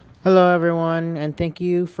Hello, everyone, and thank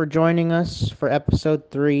you for joining us for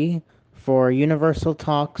episode 3 for Universal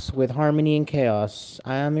Talks with Harmony and Chaos.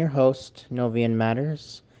 I am your host, Novian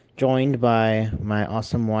Matters, joined by my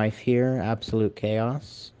awesome wife here, Absolute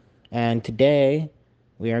Chaos. And today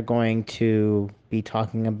we are going to be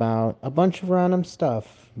talking about a bunch of random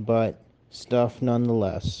stuff, but stuff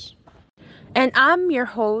nonetheless. And I'm your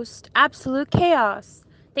host, Absolute Chaos.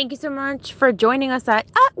 Thank you so much for joining us at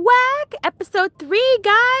WAG episode 3,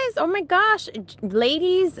 guys. Oh my gosh,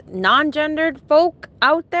 ladies, non gendered folk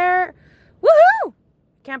out there. Woohoo!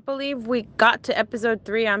 Can't believe we got to episode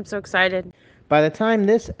 3. I'm so excited. By the time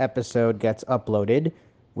this episode gets uploaded,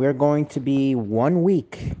 we're going to be 1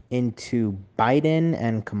 week into Biden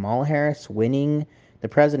and Kamala Harris winning the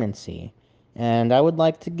presidency. And I would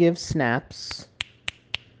like to give snaps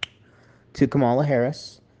to Kamala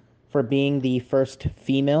Harris for being the first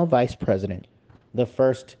female vice president, the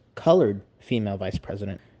first colored female vice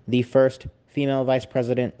president, the first female vice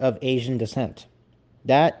president of Asian descent.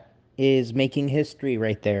 That is making history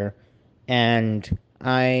right there, and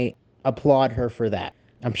I applaud her for that.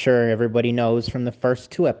 I'm sure everybody knows from the first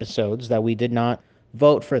 2 episodes that we did not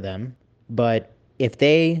vote for them, but if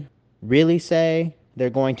they really say they're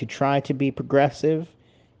going to try to be progressive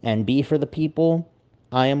and be for the people,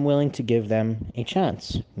 I am willing to give them a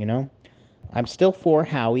chance. I'm still for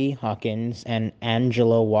Howie Hawkins and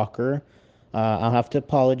Angela Walker. I'll have to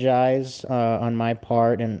apologize on my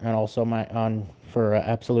part and also my on for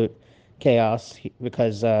Absolute Chaos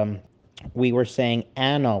because we were saying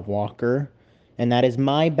Anna Walker, and that is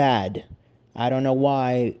my bad. I don't know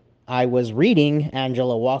why I was reading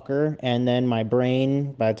Angela Walker, and then my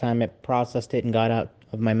brain, by the time it processed it and got out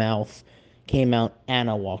of my mouth, came out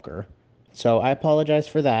Anna Walker. So I apologize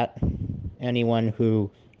for that. Anyone who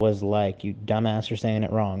was like, "You dumbass, you're saying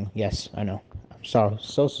it wrong." Yes, I know. I'm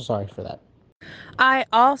so sorry for that. I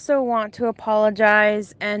also want to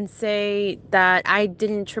apologize and say that I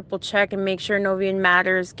didn't triple check and make sure Novian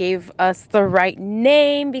Matters gave us the right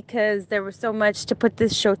name because there was so much to put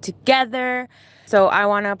this show together. So I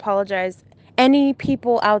want to apologize. Any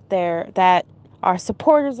people out there that are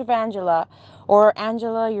supporters of Angela or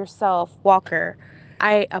Angela yourself, Walker,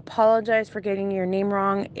 I apologize for getting your name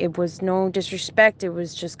wrong. It was no disrespect. It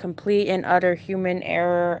was just complete and utter human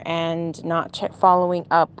error and not following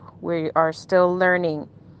up. We are still learning.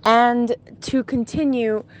 And to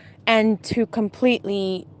continue and to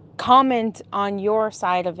completely comment on your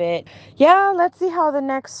side of it. Yeah, let's see how the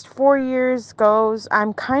next 4 years goes.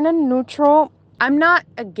 I'm kind of neutral. I'm not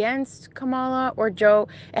against Kamala or Joe.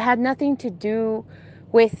 It had nothing to do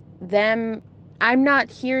with them. I'm not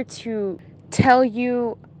here to tell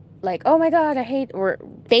you, like, oh my God, I hate, or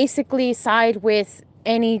basically side with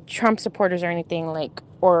any Trump supporters or anything, like,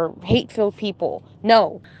 or hate filled people.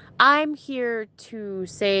 No, I'm here to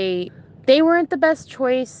say they weren't the best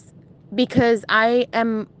choice because I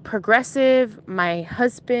am progressive. My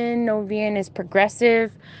husband, Novian, is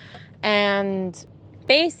progressive. And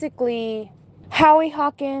basically, Howie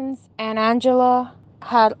Hawkins and Angela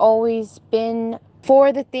had always been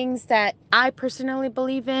for the things that I personally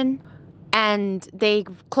believe in, and they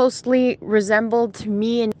closely resembled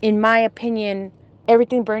me in my opinion,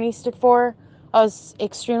 everything Bernie stood for. I was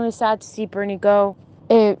extremely sad to see Bernie go.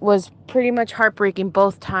 It was pretty much heartbreaking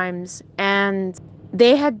both times, and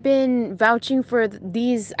they had been vouching for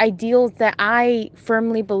these ideals that I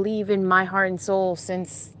firmly believe in my heart and soul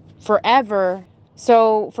since forever.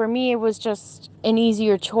 So for me, it was just an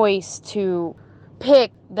easier choice to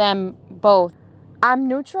pick them both. I'm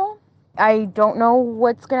neutral. I don't know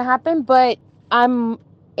what's going to happen, but I'm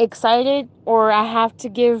excited, or I have to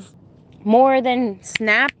give more than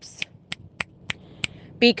snaps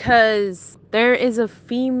because there is a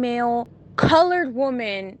female colored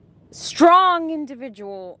woman, strong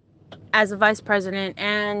individual as a vice president,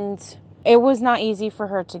 and it was not easy for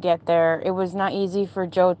her to get there. It was not easy for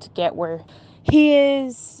Joe to get where he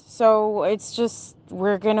is. So it's just,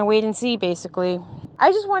 we're going to wait and see, basically.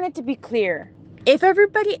 I just wanted to be clear. If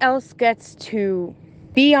everybody else gets to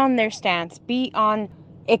be on their stance, be on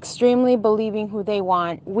extremely believing who they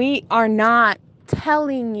want, we are not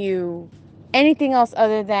telling you anything else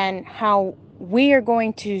other than how we are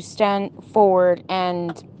going to stand forward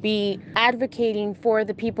and be advocating for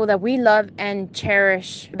the people that we love and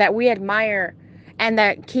cherish, that we admire, and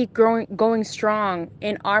that keep going strong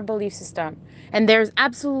in our belief system. And there's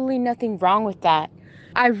absolutely nothing wrong with that.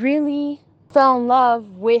 I really fell in love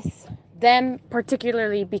with them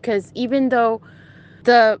particularly because even though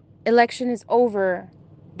the election is over,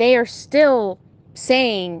 they are still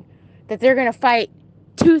saying that they're going to fight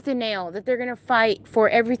tooth and nail, that they're going to fight for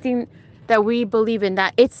everything that we believe in,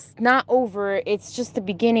 that it's not over, it's just the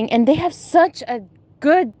beginning. And they have such a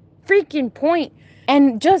good freaking point.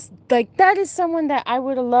 And just like that is someone that I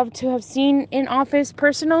would have loved to have seen in office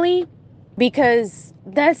personally, because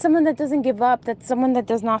that's someone that doesn't give up. That's someone that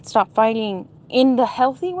does not stop fighting in the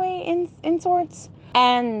healthy way, in sorts.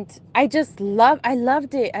 And I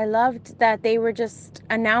loved it. I loved that they were just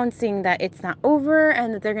announcing that it's not over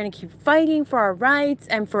and that they're going to keep fighting for our rights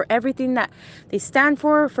and for everything that they stand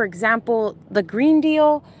for. For example, the Green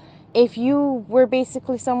Deal. If you were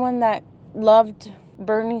basically someone that loved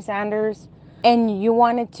Bernie Sanders and you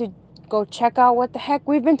wanted to go check out what the heck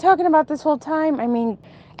we've been talking about this whole time, I mean,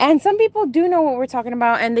 and some people do know what we're talking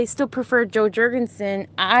about and they still prefer Jo Jorgensen.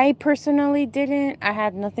 I personally didn't. I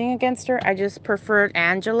had nothing against her. I just preferred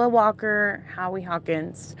Angela Walker, Howie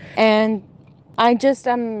Hawkins. And I'm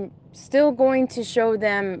still going to show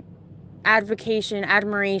them advocation,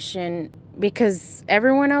 admiration, because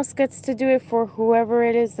everyone else gets to do it for whoever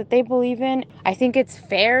it is that they believe in. I think it's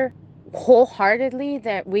fair, wholeheartedly,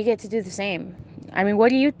 that we get to do the same. I mean, what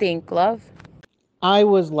do you think, love? I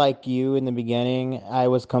was like you in the beginning. I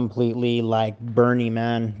was completely like Bernie,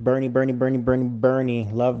 man. Bernie, Bernie, Bernie, Bernie, Bernie.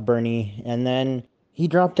 Love Bernie. And then he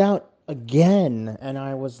dropped out again. And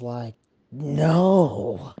I was like,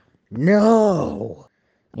 no, no.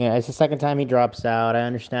 Yeah, it's the second time he drops out. I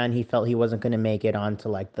understand he felt he wasn't going to make it onto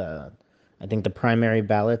like I think the primary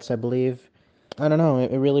ballots, I believe. I don't know.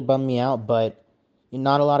 It really bummed me out, but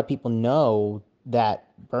not a lot of people know that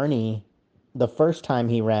Bernie, the first time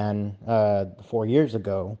he ran 4 years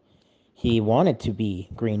ago, he wanted to be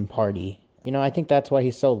Green Party. I think that's why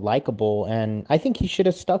he's so likable, and I think he should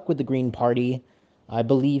have stuck with the Green Party. I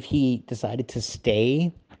believe he decided to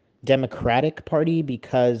stay Democratic Party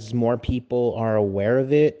because more people are aware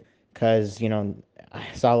of it. Because, I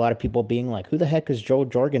saw a lot of people being like, who the heck is Jo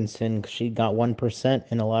Jorgensen? 'Cause she got 1%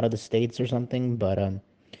 in a lot of the states or something. But I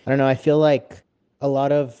don't know. I feel like a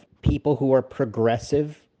lot of people who are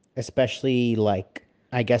progressive, especially like,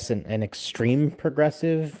 I guess, an extreme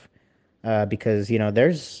progressive, because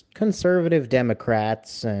there's conservative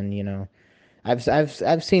Democrats, and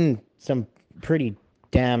I've seen some pretty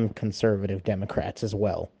damn conservative Democrats as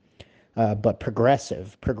well. But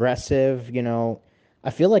progressive, I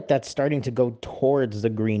feel like that's starting to go towards the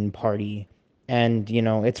Green Party, and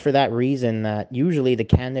it's for that reason that usually the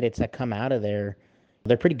candidates that come out of there,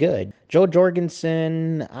 they're pretty good. Jo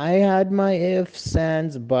Jorgensen, I had my ifs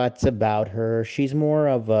and buts about her. She's more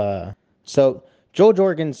of a so Jo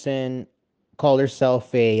Jorgensen called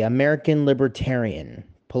herself a American libertarian,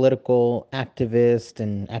 political activist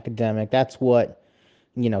and academic. That's what,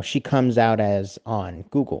 she comes out as on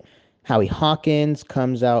Google. Howie Hawkins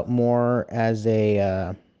comes out more as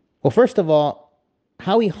well, first of all,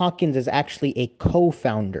 Howie Hawkins is actually a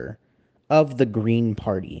co-founder of the Green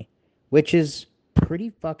Party, which is pretty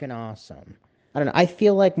fucking awesome. I don't know. I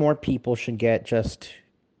feel like more people should get just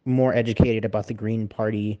more educated about the Green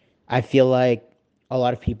Party. I feel like a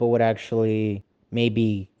lot of people would actually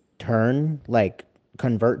maybe like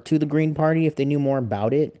convert to the Green Party if they knew more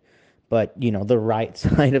about it. But, the right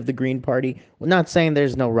side of the Green Party, well, not saying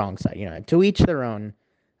there's no wrong side, to each their own.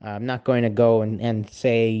 I'm not going to go and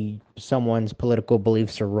say someone's political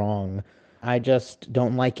beliefs are wrong. I just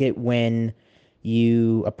don't like it when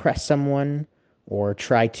you oppress someone or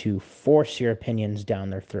try to force your opinions down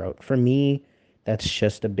their throat. For me, that's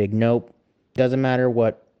just a big nope. Doesn't matter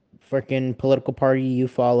what freaking political party you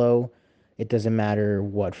follow. It doesn't matter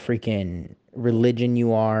what freaking religion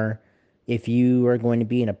you are. If you are going to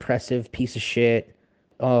be an oppressive piece of shit,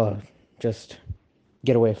 oh, just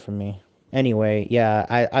get away from me. Anyway, yeah,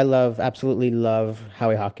 absolutely love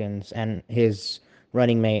Howie Hawkins and his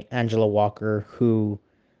running mate, Angela Walker, who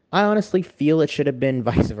I honestly feel it should have been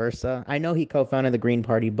vice versa. I know he co founded the Green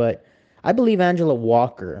Party, but I believe Angela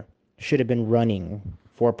Walker should have been running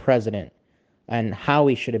for president and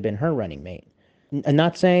Howie should have been her running mate. I'm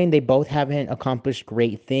not saying they both haven't accomplished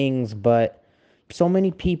great things, but so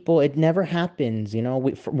many people, it never happens.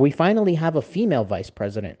 We finally have a female vice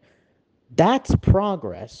president. That's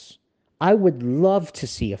progress. I would love to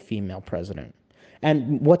see a female president.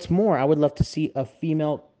 And what's more, I would love to see a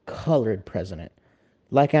female colored president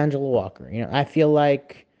like Angela Walker. I feel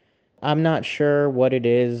like I'm not sure what it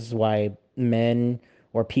is why men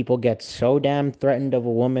or people get so damn threatened of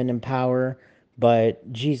a woman in power,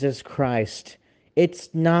 but Jesus Christ, it's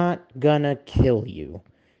not gonna kill you.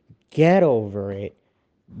 Get over it.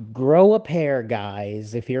 Grow a pair,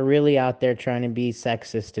 guys, if you're really out there trying to be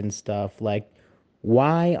sexist and stuff. Like,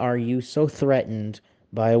 why are you so threatened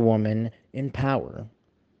by a woman in power?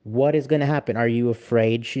 What is going to happen? Are you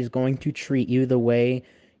afraid she's going to treat you the way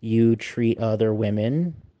you treat other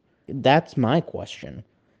women? That's my question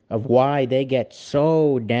of why they get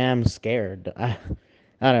so damn scared. I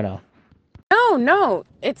don't know. No, no,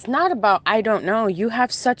 it's not about I don't know. You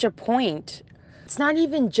have such a point. It's not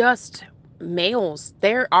even just males.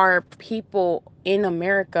 There are people in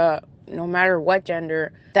America, no matter what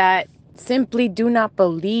gender, that simply do not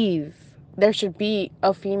believe there should be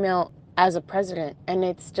a female as a president. And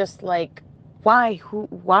it's just like,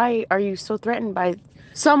 why are you so threatened by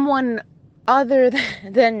someone other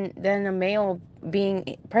than a male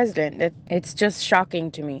being president? It's just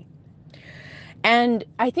shocking to me. And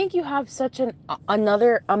I think you have such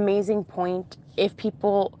another amazing point. If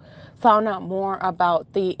people found out more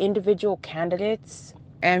about the individual candidates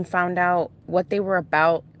and found out what they were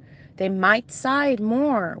about, they might side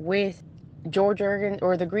more with George Oregon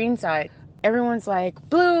or the green side. Everyone's like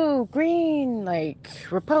blue, green, like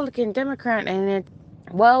Republican, Democrat, and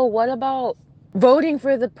well, what about voting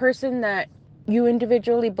for the person that you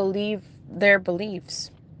individually believe their beliefs?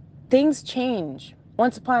 Things change.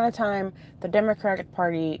 Once upon a time, the Democratic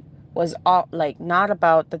Party was all, like, not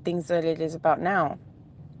about the things that it is about now.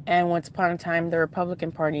 And once upon a time, the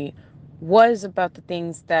Republican Party was about the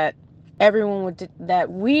things that everyone would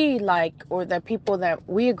that we like, or that people that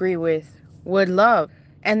we agree with would love.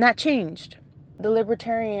 And that changed. The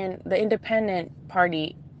Independent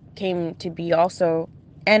Party came to be also.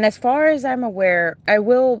 And as far as I'm aware, I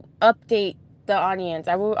will update the audience.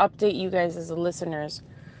 I will update you guys as the listeners.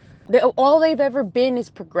 All they've ever been is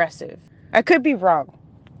progressive. I could be wrong.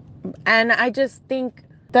 And I just think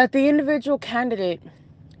that the individual candidate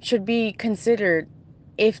should be considered.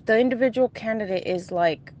 If the individual candidate is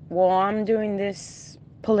like, well, I'm doing this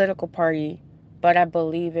political party, but I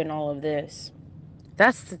believe in all of this.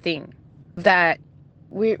 That's the thing. That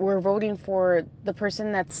we're voting for the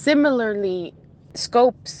person that similarly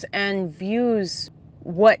scopes and views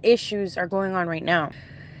what issues are going on right now.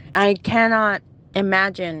 I cannot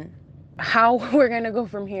imagine how we're going to go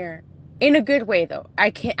from here. In a good way though.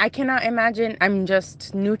 I cannot imagine. I'm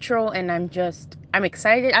just neutral and I'm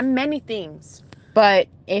excited. I'm many things. But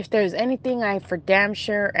if there's anything I for damn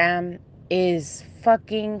sure am, is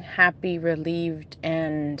fucking happy, relieved,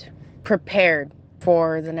 and prepared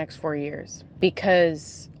for the next 4 years.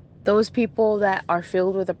 Because those people that are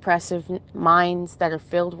filled with oppressive minds, that are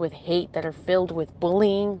filled with hate, that are filled with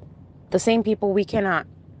bullying, the same people we cannot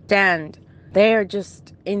stand. They are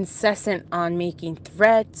just incessant on making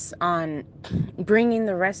threats, on bringing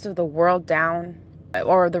the rest of the world down,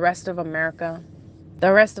 or the rest of America,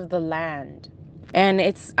 the rest of the land. And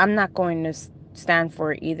I'm not going to stand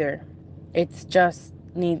for it either. It's just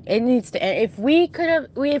it needs to end. If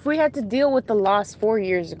we had to deal with the loss 4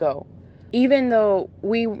 years ago, even though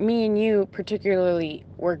me and you particularly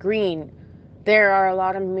were green, there are a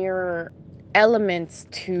lot of mirror elements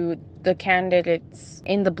to the candidates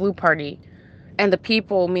in the blue party, and the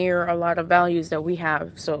people mirror a lot of values that we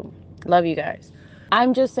have. So love you guys.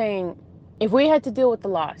 I'm just saying, if we had to deal with the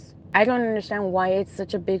loss, I don't understand why it's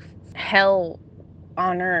such a big hell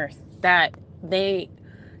on earth that they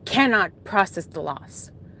cannot process the loss.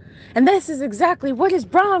 And this is exactly what is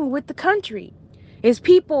wrong with the country, is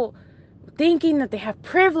people thinking that they have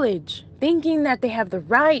privilege, thinking that they have the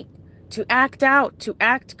right to act out, to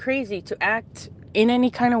act crazy, to act in any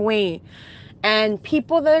kind of way. And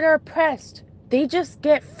people that are oppressed, they just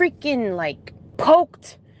get freaking like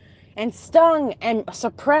poked and stung and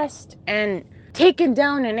suppressed and taken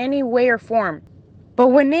down in any way or form. But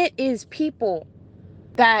when it is people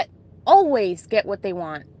that always get what they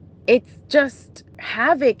want, it's just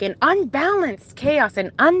havoc and unbalanced chaos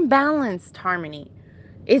and unbalanced harmony.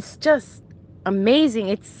 It's just amazing.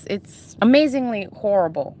 It's amazingly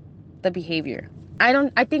horrible, the behavior.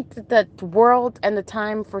 I think that the world and the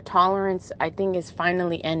time for tolerance, I think, is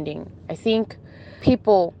finally ending. I think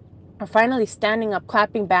people are finally standing up,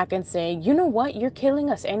 clapping back and saying, you know what? You're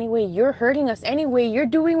killing us anyway. You're hurting us anyway. You're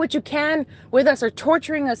doing what you can with us, or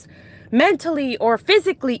torturing us mentally or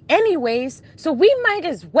physically anyways. So we might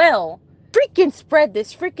as well freaking spread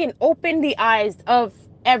this, freaking open the eyes of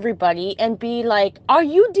everybody and be like, are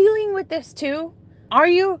you dealing with this too? Are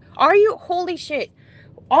you holy shit?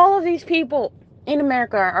 All of these people in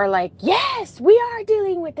America are like, yes, we are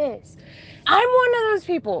dealing with this. I'm one of those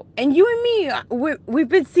people. And you and me, we've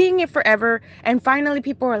been seeing it forever. And finally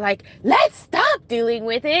people are like, let's stop dealing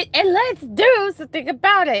with it and let's do something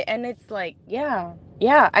about it. And it's like, yeah.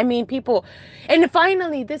 I mean, people. And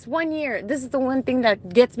finally, this 1 year, this is the one thing that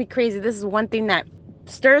gets me crazy. This is one thing that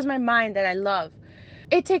stirs my mind that I love.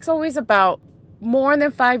 It takes always about more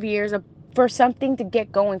than 5 years, for something to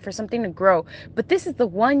get going, for something to grow. But this is the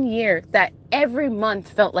one year that every month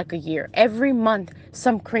felt like a year. Every month,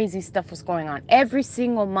 some crazy stuff was going on. Every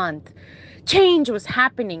single month, change was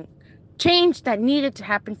happening. Change that needed to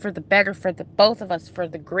happen for the better, for the both of us, for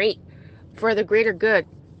the greater good.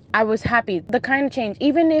 I was happy. The kind of change,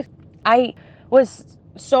 even if I was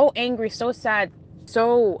so angry, so sad,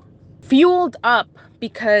 so fueled up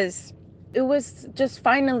because it was just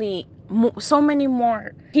finally so many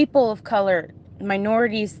more people of color,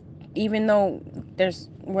 minorities, even though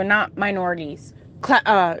we're not minorities,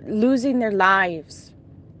 losing their lives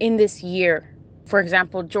in this year. For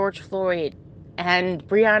example, George Floyd and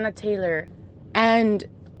Breonna Taylor, and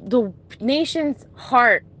the nation's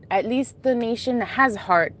heart, at least the nation that has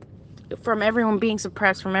heart, from everyone being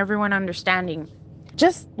suppressed, from everyone understanding,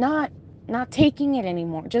 just not taking it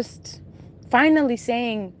anymore, just finally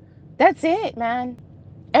saying, that's it, man.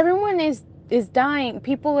 Everyone is dying.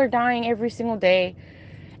 People are dying every single day,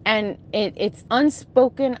 and it's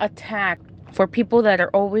unspoken attack for people that are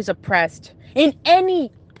always oppressed in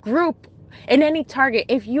any group, in any target.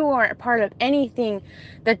 If you are a part of anything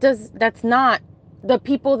that's not the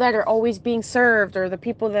people that are always being served, or the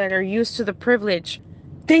people that are used to the privilege,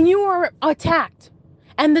 then you are attacked.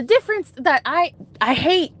 And the difference that I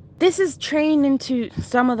hate, this is trained into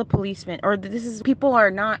some of the policemen, or this is, people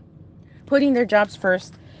are not putting their jobs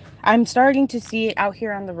first. I'm starting to see it out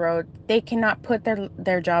here on the road. They cannot put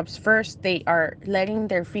their jobs first. They are letting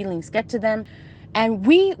their feelings get to them. And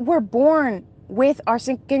we were born with our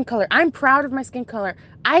skin color. I'm proud of my skin color.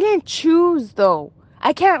 I didn't choose, though.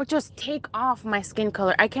 I can't just take off my skin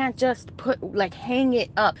color. I can't just hang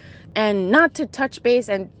it up. And not to touch base,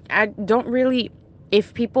 and I don't really,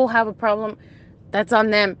 if people have a problem, that's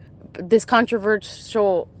on them. This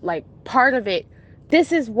controversial part of it,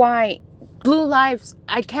 this is why blue lives,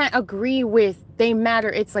 I can't agree with, they matter.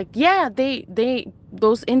 It's like, yeah, they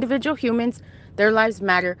those individual humans, their lives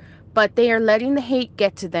matter, but they are letting the hate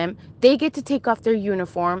get to them. They get to take off their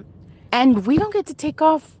uniform, and we don't get to take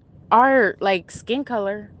off our skin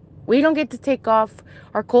color. We don't get to take off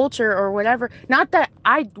our culture or whatever. Not that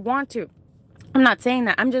I want to. I'm not saying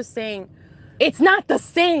that. I'm just saying it's not the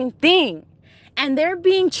same thing. And they're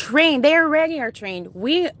being trained. They already are trained.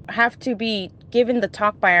 We have to be given the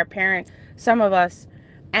talk by our parents, some of us,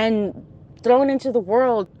 and thrown into the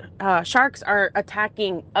world. Sharks are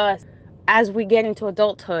attacking us as we get into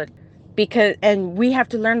adulthood, and we have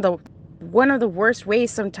to learn one of the worst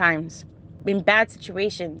ways sometimes in bad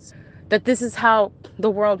situations, that this is how the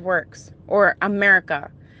world works, or America.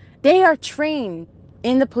 They are trained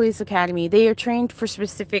in the police academy. They are trained for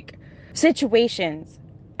specific situations.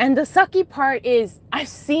 And the sucky part is, I've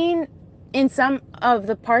seen in some of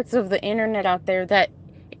the parts of the internet out there that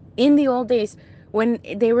in the old days, when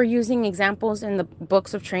they were using examples in the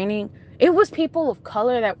books of training, it was people of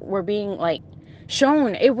color that were being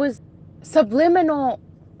shown. It was subliminal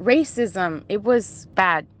racism. It was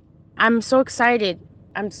bad. I'm so excited.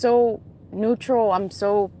 I'm so neutral. I'm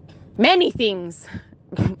so many things,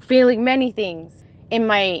 feeling many things in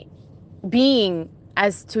my being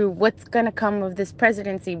as to what's going to come of this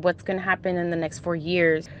presidency, what's going to happen in the next 4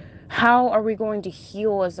 years. How are we going to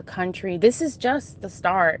heal as a country? This is just the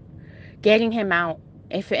start. Getting him out,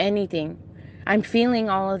 if anything. I'm feeling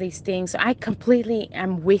all of these things. I completely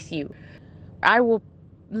am with you. I will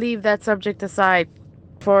leave that subject aside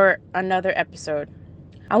for another episode.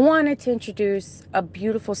 I wanted to introduce a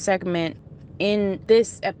beautiful segment in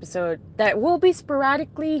this episode that we'll be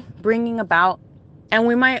sporadically bringing about, and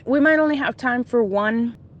we might only have time for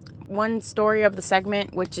one story of the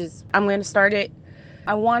segment, which is, I'm going to start it.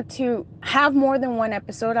 I want to have more than one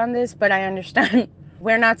episode on this, but I understand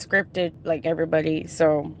we're not scripted like everybody,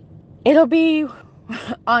 so it'll be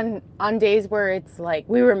on days where it's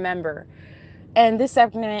we remember. And this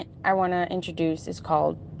segment I want to introduce is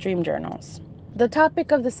called Dream Journals. The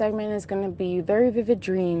topic of the segment is going to be very vivid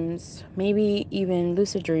dreams, maybe even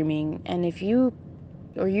lucid dreaming. And if you,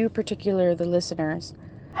 or you particular, the listeners,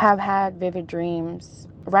 have had vivid dreams,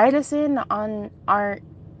 write us in on our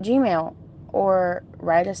Gmail, or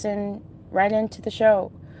write into the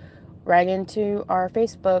show, write into our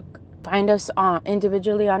Facebook. Find us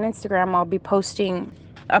individually on Instagram. I'll be posting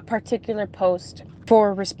a particular post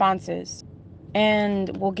for responses,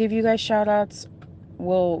 and we'll give you guys shout outs.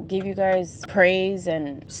 We'll give you guys praise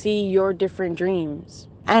and see your different dreams.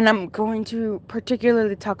 And I'm going to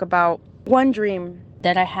particularly talk about one dream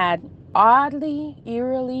that I had oddly,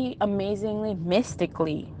 eerily, amazingly,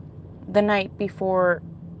 mystically the night before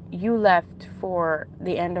you left for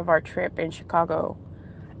the end of our trip in Chicago.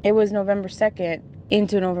 It was November 2nd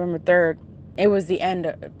into November 3rd. It was the end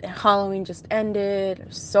of Halloween just ended,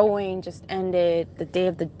 Sewing just ended, the Day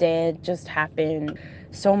of the Dead just happened.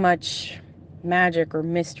 So much magic or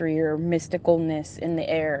mystery or mysticalness in the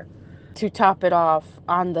air. To top it off,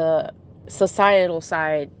 on the societal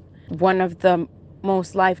side, one of the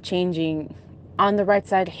most life-changing on the right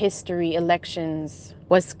side history elections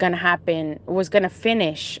was going to happen, was going to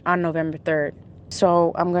finish on November 3rd.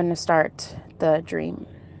 So I'm going to start the dream.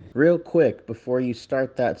 Real quick, before you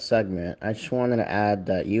start that segment, I just wanted to add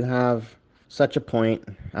that you have such a point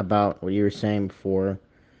about what you were saying before.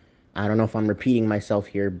 I don't know if I'm repeating myself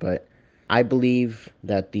here, but I believe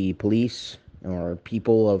that the police or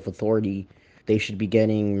people of authority, they should be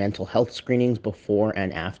getting mental health screenings before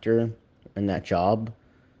and after in that job.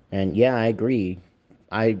 And yeah, I agree.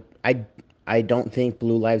 I I I don't think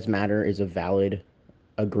Blue Lives Matter is a valid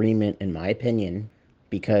agreement in my opinion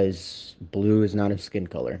because blue is not a skin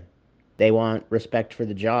color. They want respect for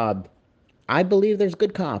the job. I believe there's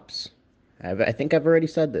good cops. I think I've already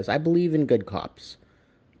said this. I believe in good cops.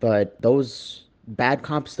 But those bad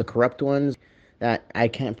cops, the corrupt ones, that I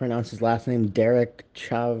can't pronounce his last name, Derek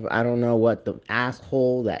Chav, I don't know what, the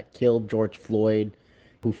asshole that killed George Floyd,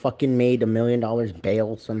 who fucking made $1 million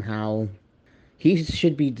bail somehow. He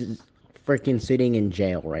should be freaking sitting in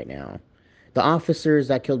jail right now. The officers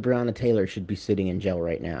that killed Breonna Taylor should be sitting in jail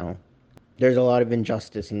right now. There's a lot of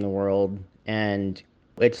injustice in the world, and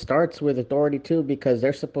it starts with authority too because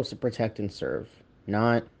they're supposed to protect and serve,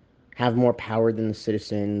 not have more power than the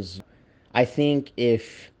citizens. I think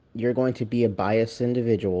if you're going to be a biased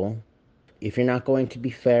individual, if you're not going to be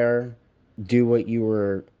fair, do what you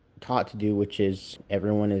were taught to do, which is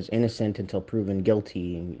everyone is innocent until proven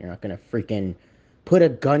guilty. You're not going to freaking put a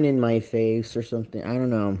gun in my face or something. I don't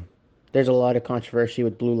know. There's a lot of controversy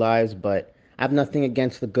with Blue Lives, but I have nothing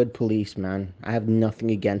against the good police, man. I have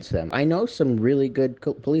nothing against them. I know some really good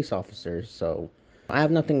police officers, so I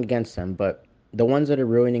have nothing against them, but the ones that are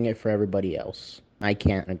ruining it for everybody else, I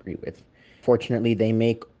can't agree with. Fortunately, they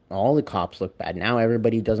make all the cops look bad. Now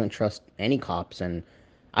everybody doesn't trust any cops, and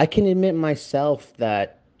I can admit myself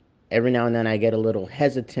that every now and then I get a little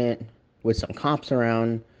hesitant with some cops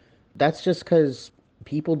around. That's just because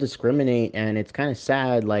people discriminate, and it's kind of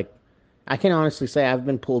sad. Like, I can honestly say I've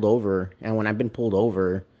been pulled over, and when I've been pulled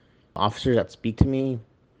over, officers that speak to me,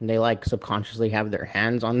 they like subconsciously have their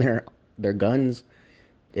hands on their guns.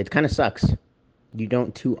 It kind of sucks. You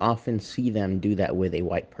don't too often see them do that with a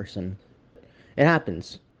white person. It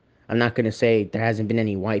happens. I'm not going to say there hasn't been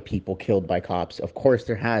any white people killed by cops. Of course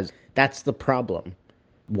there has. That's the problem.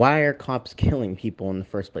 Why are cops killing people in the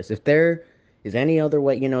first place? If there is any other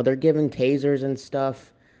way, they're giving tasers and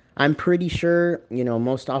stuff. I'm pretty sure,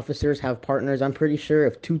 most officers have partners. I'm pretty sure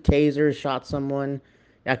if two tasers shot someone,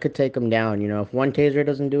 that could take them down. If one taser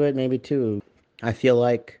doesn't do it, maybe two. I feel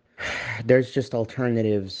like there's just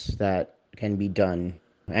alternatives that can be done.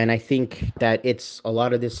 And I think that it's a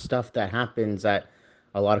lot of this stuff that happens that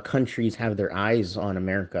a lot of countries have their eyes on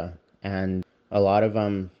America. And a lot of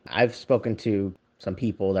I've spoken to some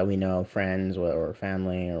people that we know, friends or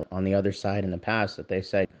family or on the other side in the past, that they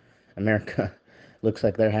said America looks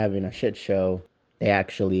like they're having a shit show. They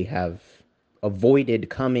actually have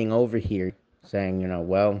avoided coming over here, saying,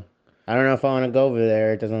 well, I don't know if I want to go over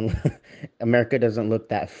there. It doesn't, America doesn't look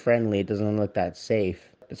that friendly. It doesn't look that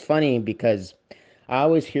safe. It's funny because I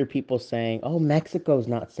always hear people saying, oh, Mexico's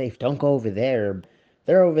not safe. Don't go over there.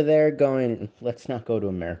 They're over there going, let's not go to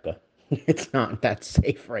America. It's not that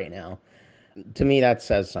safe right now. To me, that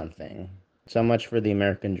says something. So much for the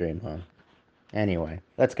American dream, huh? Anyway,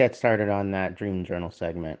 let's get started on that dream journal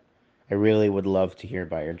segment. I really would love to hear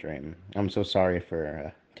about your dream. I'm so sorry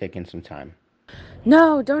for taking some time.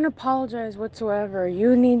 No, don't apologize whatsoever.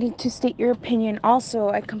 You needed to state your opinion. Also,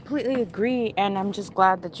 I completely agree, and I'm just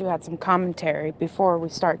glad that you had some commentary before we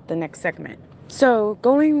start the next segment. So,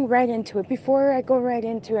 going right into it, before I go right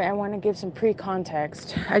into it, I want to give some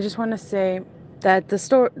pre-context. I just want to say that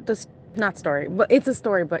not story, but it's a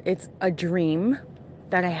story, but it's a dream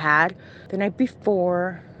that I had the night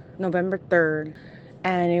before November 3rd,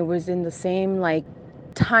 and it was in the same like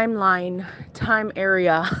timeline, time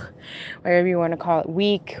area, whatever you want to call it,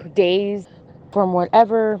 week, days, from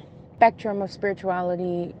whatever spectrum of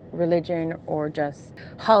spirituality, religion, or just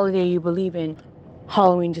holiday you believe in.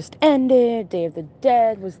 Halloween just ended, Day of the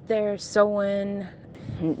Dead was there, Samhain,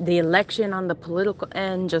 the election on the political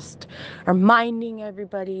end, just reminding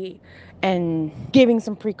everybody and giving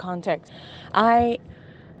some pre-context.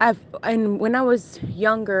 And when I was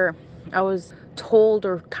younger, I was told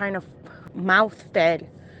or kind of mouth fed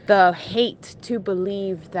the hate to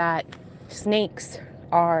believe that snakes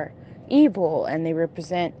are evil and they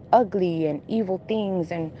represent ugly and evil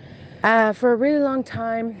things, and For a really long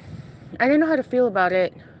time, I didn't know how to feel about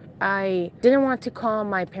it. I didn't want to call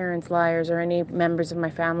my parents liars or any members of my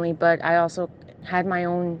family, but I also had my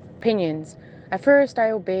own opinions. At first,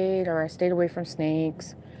 I obeyed or I stayed away from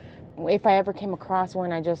snakes. If I ever came across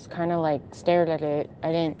one, I just kind of like stared at it.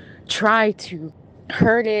 I didn't try to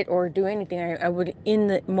hurt it or do anything. I would, in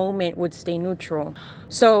the moment, would stay neutral.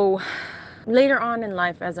 So later on in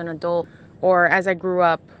life, as an adult or as I grew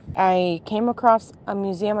up, I came across a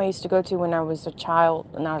museum I used to go to when I was a child,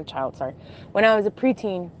 not a child, sorry, when I was a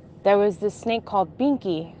preteen. There was this snake called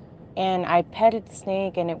Binky, and I petted the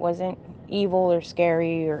snake, and it wasn't evil or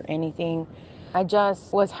scary or anything. I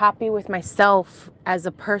just was happy with myself as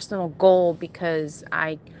a personal goal because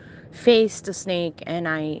I faced a snake and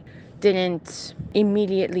I didn't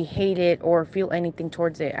immediately hate it or feel anything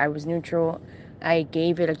towards it. I was neutral. I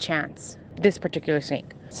gave it a chance, this particular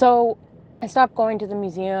snake. So I stopped going to the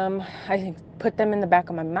museum. I put them in the back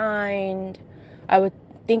of my mind. I would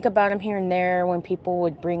think about them here and there when people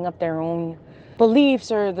would bring up their own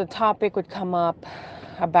beliefs or the topic would come up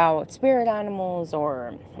about spirit animals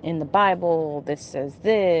or in the Bible, this says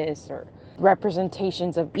this, or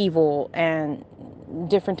representations of evil and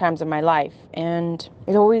different times of my life. And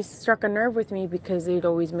it always struck a nerve with me because it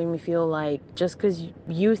always made me feel like just because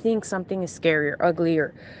you think something is scary or ugly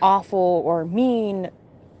or awful or mean,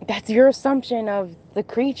 that's your assumption of the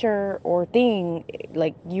creature or thing.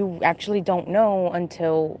 Like, you actually don't know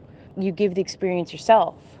until you give the experience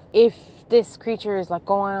yourself. If this creature is like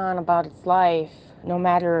going on about its life, no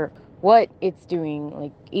matter what it's doing,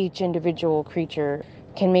 like each individual creature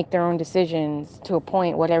can make their own decisions to a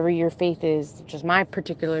point, whatever your faith is, just my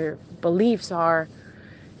particular beliefs are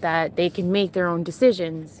that they can make their own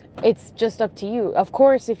decisions. It's just up to you. Of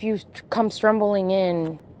course, if you come stumbling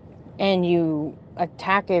in and you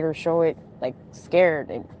attack it or show it like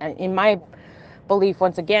scared, in my belief,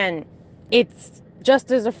 once again, it's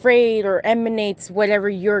just as afraid or emanates whatever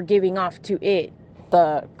you're giving off to it,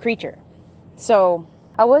 the creature. So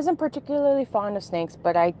I wasn't particularly fond of snakes,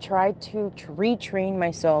 but I tried to retrain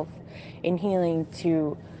myself in healing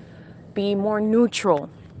to be more neutral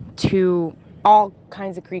to all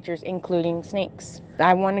kinds of creatures, including snakes.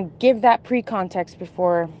 I want to give that pre-context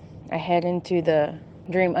before I head into the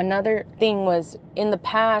dream. Another thing was, in the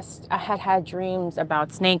past, I had had dreams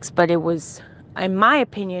about snakes, but it was, in my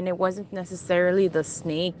opinion, it wasn't necessarily the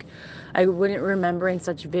snake. I wouldn't remember in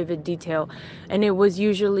such vivid detail. And it was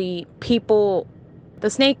usually people. The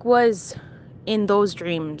snake was, in those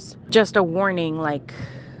dreams, just a warning, like,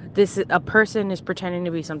 a person is pretending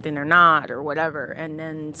to be something they're not or whatever. And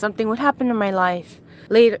then something would happen in my life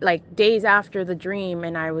later, like days after the dream,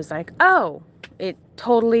 and I was like, oh, it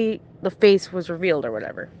totally, the face was revealed or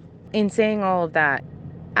whatever. In saying all of that,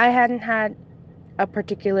 I hadn't had a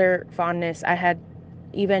particular fondness. I had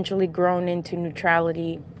eventually grown into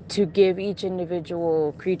neutrality to give each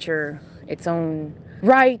individual creature its own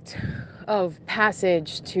rite of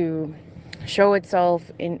passage to show itself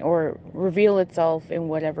in or reveal itself in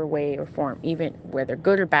whatever way or form, even whether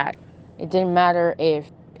good or bad. It didn't matter if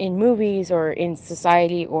in movies or in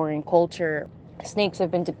society or in culture, snakes have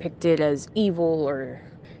been depicted as evil or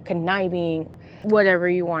conniving, whatever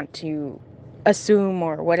you want to assume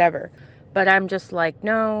or whatever. But I'm just like,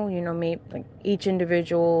 no, maybe like each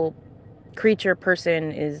individual creature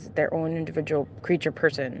person is their own individual creature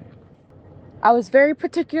person. I was very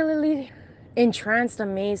particularly entranced,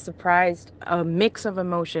 amazed, surprised, a mix of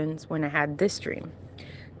emotions when I had this dream.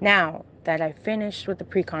 Now that I finished with the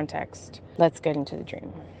pre-context, let's get into the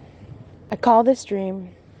dream. I call this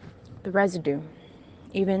dream the residue,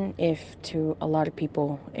 even if to a lot of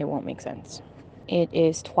people it won't make sense. It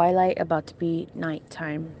is twilight, about to be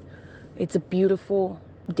nighttime. It's a beautiful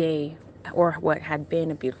day, or what had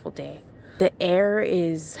been a beautiful day. The air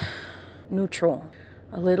is neutral,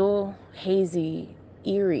 a little hazy,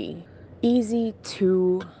 eerie, easy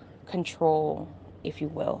to control, if you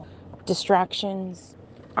will. Distractions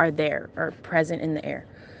are present in the air.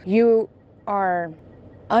 You are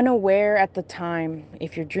unaware at the time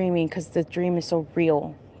if you're dreaming because the dream is so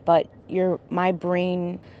real, but my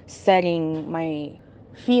brain setting, my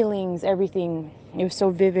feelings, everything, it was so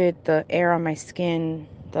vivid. The air on my skin,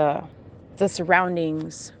 the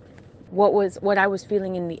surroundings, what I was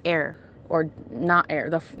feeling in the air, or not air,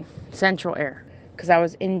 the central air, because I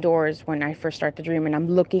was indoors when I first started the dream, and I'm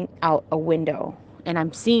looking out a window and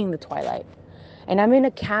I'm seeing the twilight, and I'm in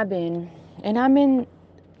a cabin, and I'm in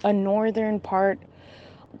a northern part,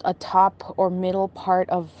 a top or middle part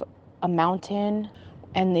of a mountain,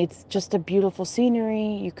 and it's just a beautiful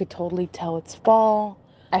scenery. You could totally tell it's fall.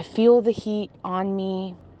 I feel the heat on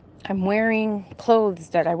me. I'm wearing clothes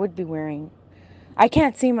that I would be wearing I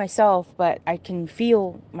can't see myself, but I can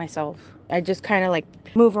feel myself. I just kind of like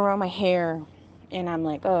move around my hair and I'm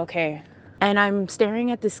like, oh, okay. And I'm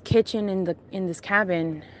staring at this kitchen in this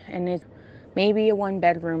cabin, and it's maybe a one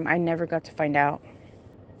bedroom. I never got to find out.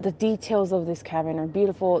 The details of this cabin are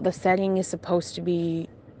beautiful. The setting is supposed to be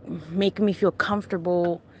make me feel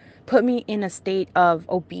comfortable, put me in a state of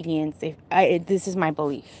obedience. This is my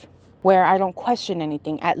belief, where I don't question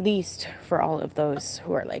anything, at least for all of those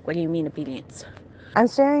who are like, what do you mean obedience? I'm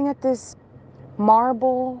staring at this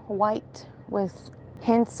marble white with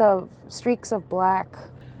hints of streaks of black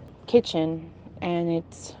kitchen, and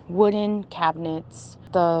it's wooden cabinets.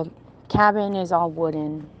 The cabin is all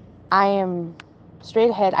wooden. I am straight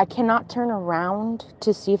ahead. I cannot turn around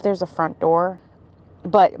to see if there's a front door,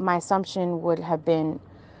 but my assumption would have been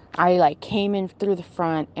I like came in through the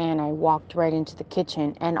front and I walked right into the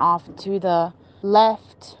kitchen, and off to the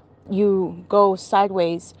left you go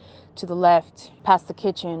sideways to the left past the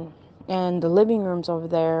kitchen and the living room's over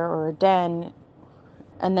there, or a den,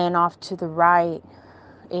 and then off to the right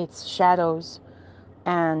it's shadows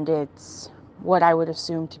and it's what I would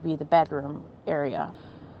assume to be the bedroom area.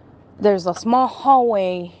 There's a small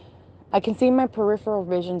hallway. I can see my peripheral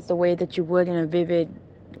visions the way that you would in a vivid,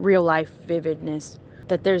 real life vividness.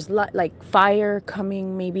 That there's like fire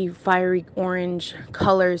coming, maybe fiery orange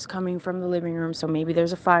colors coming from the living room, so maybe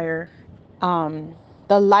there's a fire.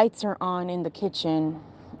 The lights are on in the kitchen,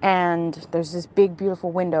 and there's this big,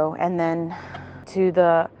 beautiful window, and then to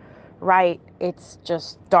the right, it's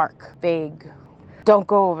just dark, vague, don't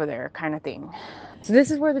go over there kind of thing. So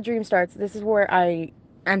this is where the dream starts. This is where I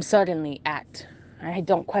am suddenly at. I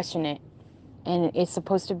don't question it. And it's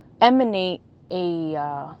supposed to emanate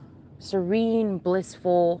a serene,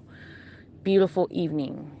 blissful, beautiful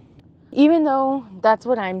evening. Even though that's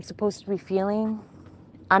what I'm supposed to be feeling,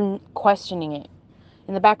 I'm questioning it.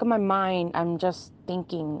 In the back of my mind, I'm just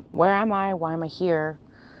thinking, where am I? Why am I here?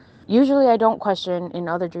 Usually I don't question in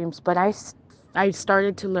other dreams, but I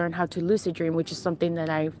started to learn how to lucid dream, which is something that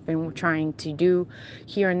I've been trying to do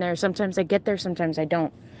here and there. Sometimes I get there, sometimes I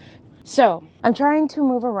don't. So I'm trying to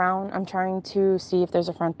move around. I'm trying to see if there's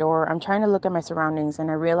a front door. I'm trying to look at my surroundings, and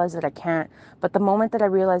I realize that I can't. But the moment that I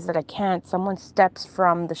realize that I can't, someone steps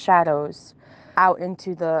from the shadows out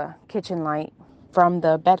into the kitchen light from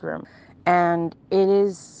the bedroom. And it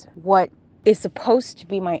is what is supposed to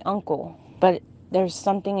be my uncle, but there's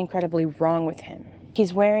something incredibly wrong with him.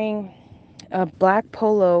 He's wearing a black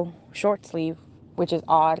polo short sleeve, which is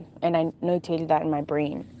odd, and I notated that in my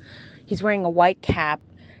brain. He's wearing a white cap,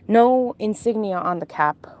 no insignia on the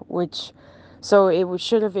cap, which so it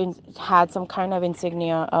should have had some kind of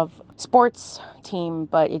insignia of sports team,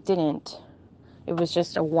 but it didn't. It was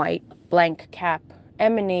just a white blank cap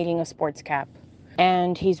emanating a sports cap.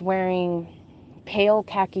 And he's wearing pale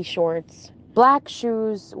khaki shorts, black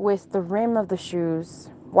shoes with the rim of the shoes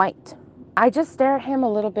white. I just stare at him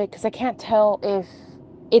a little bit because I can't tell if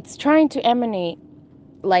it's trying to emanate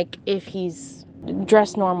like if he's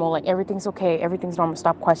dressed normal, like everything's okay, everything's normal,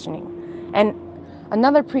 stop questioning. And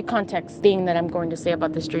another pre-context thing that I'm going to say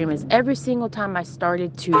about this dream is every single time I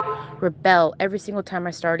started to rebel, every single time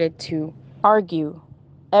I started to argue,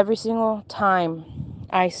 every single time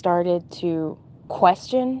I started to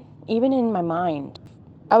question, even in my mind,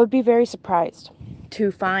 I would be very surprised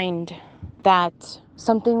to find that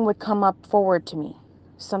something would come up forward to me.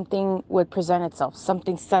 Something would present itself,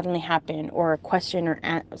 something suddenly happened, or a question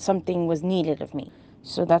or something was needed of me.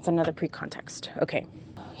 So that's another pre-context. Okay.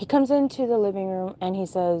 He comes into the living room and he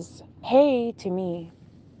says, "Hey," to me.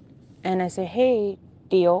 And I say, "Hey,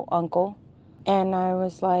 Dio, uncle." And I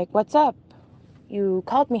was like, "What's up? You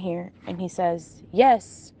called me here." And he says,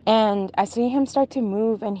 "Yes." And I see him start to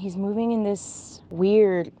move, and he's moving in this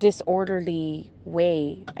weird, disorderly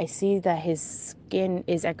way. I see that his skin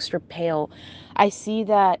is extra pale. I see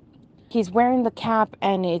that he's wearing the cap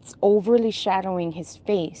and it's overly shadowing his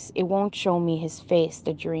face. It won't show me his face,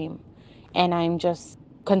 the dream. And I'm just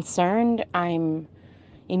concerned. I'm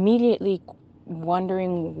immediately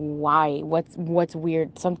wondering why. What's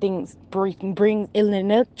weird? Something brings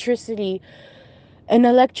an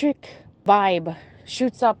electric vibe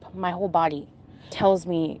shoots up my whole body, tells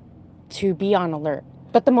me to be on alert.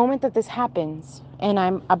 But the moment that this happens and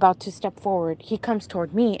I'm about to step forward, he comes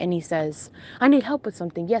toward me and he says, "I need help with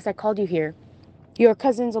something. Yes, I called you here. Your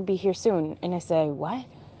cousins will be here soon." And I say, "What?"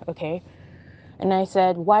 Okay. And I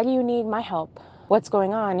said, "Why do you need my help? What's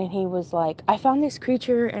going on?" And he was like, "I found this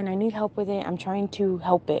creature and I need help with it. I'm trying to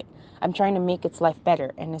help it. I'm trying to make its life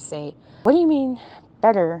better." And I say, "What do you mean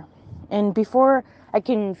better?" And before I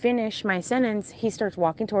can finish my sentence, he starts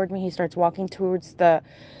walking toward me. He starts walking towards the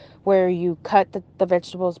where you cut the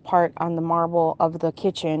vegetables part on the marble of the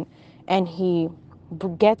kitchen, and he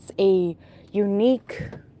gets a unique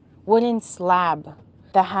wooden slab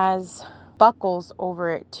that has buckles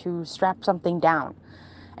over it to strap something down.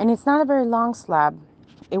 And it's not a very long slab.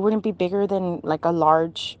 It wouldn't be bigger than like a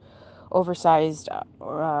large, oversized,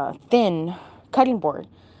 thin cutting board.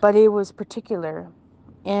 But it was particular.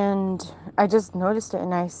 And I just noticed it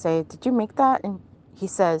and I say, "Did you make that?" And he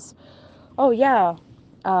says, "Oh, yeah.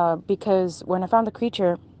 Because when I found the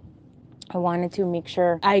creature, I wanted to make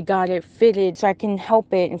sure I got it fitted so I can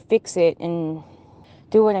help it and fix it and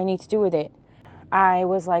do what I need to do with it." I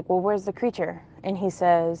was like, "Well, where's the creature?" And he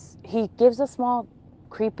says, he gives a small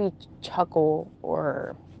creepy chuckle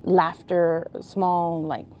or laughter, small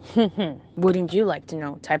like, "Wouldn't you like to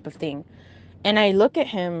know?" type of thing. And I look at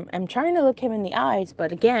him, I'm trying to look him in the eyes,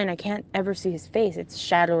 but again, I can't ever see his face. It's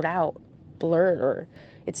shadowed out, blurred, or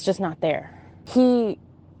it's just not there. He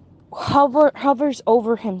hovers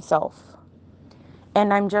over himself.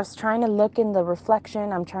 And I'm just trying to look in the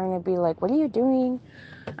reflection. I'm trying to be like, "What are you doing?"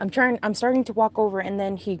 I'm starting to walk over, and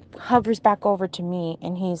then he hovers back over to me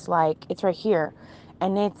and he's like, "It's right here."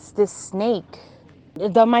 And it's this snake.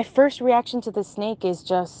 My first reaction to the snake is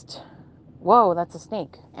just, "Whoa, that's a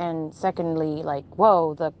snake." And secondly, like,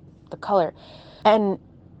 "Whoa, the color." And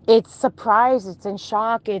it's surprised, it's in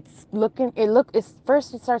shock, it's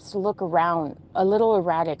first it starts to look around, a little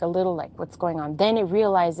erratic, a little like, "What's going on?" Then it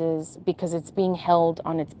realizes, because it's being held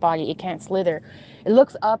on its body, it can't slither. It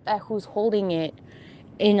looks up at who's holding it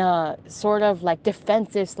in a sort of like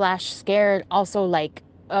defensive slash scared, also like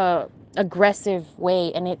aggressive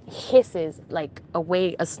way, and it hisses like a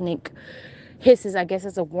way a snake hisses. I guess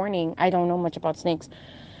it's a warning. I don't know much about snakes.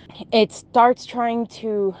 It starts trying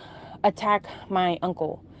to attack my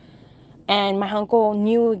uncle, and my uncle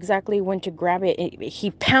knew exactly when to grab it.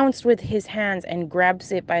 He pounced with his hands and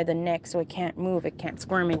grabs it by the neck so it can't move, it can't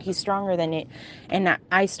squirm, and he's stronger than it. And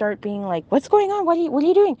I start being like, "What's going on? What are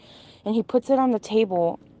you doing?" And he puts it on the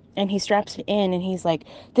table and he straps it in, and he's like,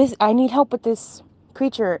 I need help with this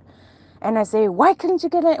creature." And I say, "Why couldn't you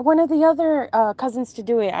get one of the other cousins to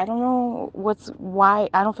do it? I don't know why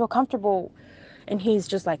I don't feel comfortable." And he's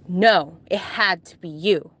just like, "No, it had to be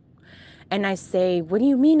you." And I say, "What do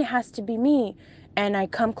you mean it has to be me?" And I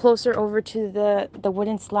come closer over to the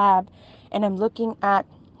wooden slab, and I'm looking at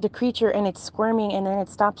the creature, and it's squirming, and then it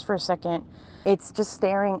stops for a second. It's just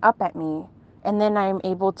staring up at me. And then I'm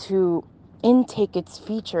able to intake its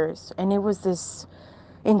features. And it was this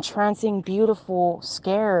entrancing, beautiful,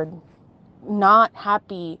 scared, not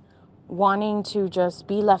happy, wanting to just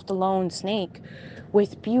be left alone snake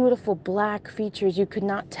with beautiful black features. You could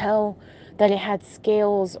not tell that it had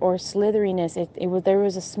scales or slitheriness. There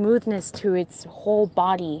was a smoothness to its whole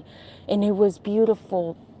body, and it was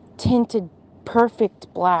beautiful, tinted,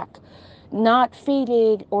 perfect black, not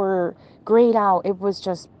faded or grayed out. It was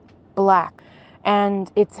just black,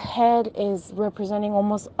 and its head is representing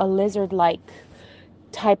almost a lizard-like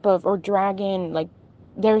type of, or dragon, like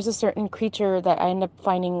there's a certain creature that I ended up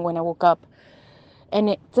finding when I woke up, and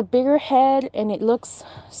it's a bigger head, and it looks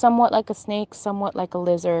somewhat like a snake, somewhat like a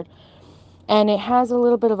lizard, and it has a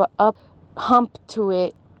little bit of a up hump to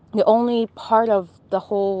it. The only part of the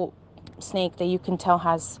whole snake that you can tell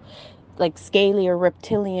has like scaly or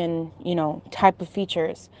reptilian, type of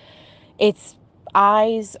features. Its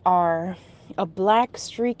eyes are a black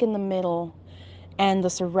streak in the middle, and the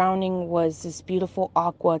surrounding was this beautiful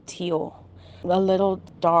aqua teal, a little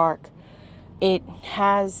dark. It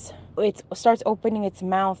starts opening its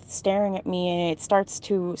mouth, staring at me, and it starts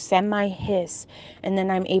to semi hiss, and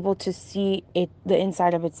then I'm able to see the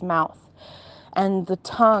inside of its mouth. And the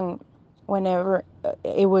tongue, whenever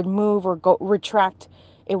it would move or go retract,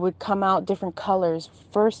 it would come out different colors.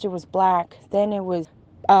 First it was black, then it was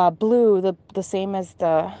blue, the same as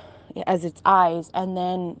its eyes, and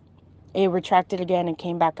then it retracted again and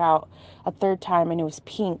came back out a third time, and it was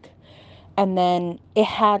pink. And then it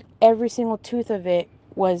had every single tooth of it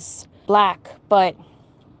was black, but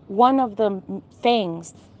one of the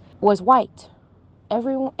fangs was white.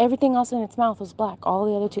 Everything else in its mouth was black. All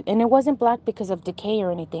the other teeth, and it wasn't black because of decay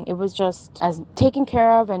or anything. It was just as taken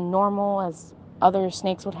care of and normal as other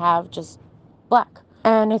snakes would have, just black.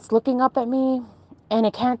 And it's looking up at me, and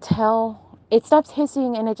it can't tell. It stops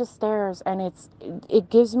hissing and it just stares, and it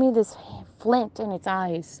gives me this flint in its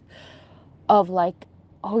eyes of like,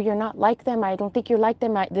 "Oh, you're not like them. I don't think you're like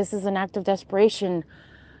them. This is an act of desperation.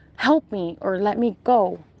 Help me or let me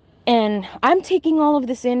go." And I'm taking all of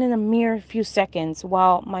this in a mere few seconds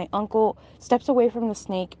while my uncle steps away from the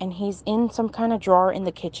snake, and he's in some kind of drawer in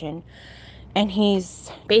the kitchen. And he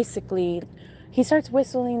starts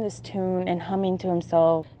whistling this tune and humming to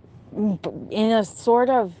himself. in a sort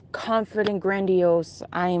of confident, grandiose,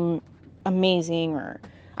 I'm amazing, or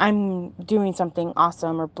I'm doing something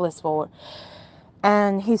awesome or blissful.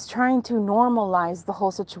 And he's trying to normalize the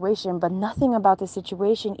whole situation, but nothing about the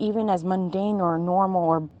situation, even as mundane or normal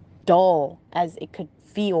or dull as it could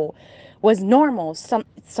feel, was normal.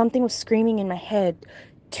 Something was screaming in my head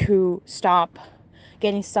to stop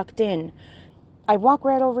getting sucked in. I walked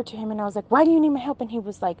right over to him and I was like, "Why do you need my help?" And he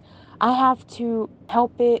was like, "I have to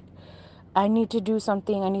help it. I need to do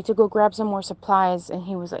something. I need to go grab some more supplies." And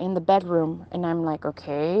he was in the bedroom. And I'm like,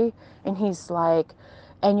 "Okay." And he's like,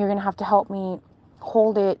 "And you're going to have to help me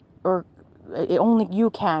hold it, or only you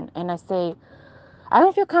can." And I say, "I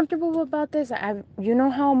don't feel comfortable about this. You know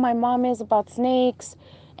how my mom is about snakes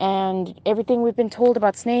and everything we've been told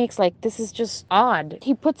about snakes. Like, this is just odd."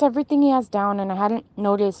 He puts everything he has down, and I hadn't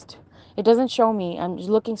noticed. It doesn't show me. I'm just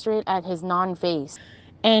looking straight at his non-face.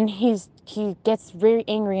 And he gets very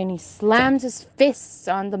angry and he slams his fists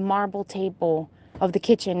on the marble table of the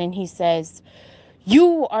kitchen and he says,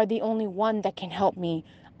 "You are the only one that can help me.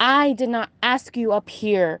 I did not ask you up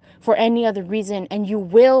here for any other reason, and you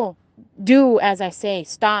will do as I say.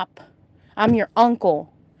 Stop. I'm your uncle."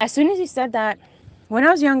 As soon as he said that, when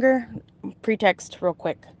I was younger, pretext real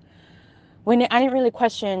quick, I didn't really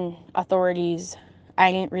question authorities,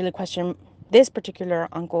 I didn't really question this particular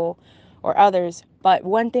uncle or others, but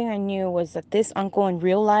one thing I knew was that this uncle in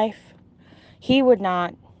real life, he would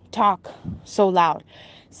not talk so loud.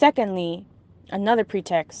 Secondly, another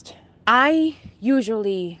pretext, I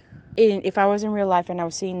usually, if I was in real life and I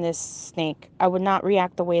was seeing this snake, I would not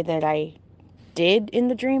react the way that I did in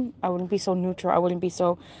the dream. I wouldn't be so neutral. I wouldn't be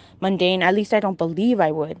so mundane. At least I don't believe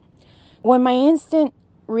I would. When my instant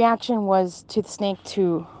reaction was to the snake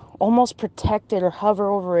to almost protect it or hover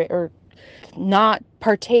over it or not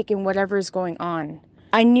partake in whatever is going on,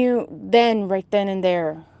 I knew then, right then and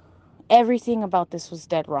there, everything about this was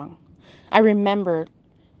dead wrong. I remembered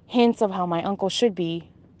hints of how my uncle should be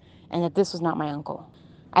and that this was not my uncle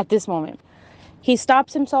at this moment. He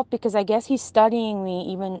stops himself because I guess he's studying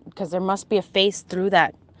me, even because there must be a face through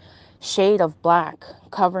that shade of black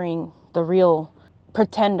covering the real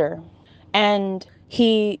pretender. And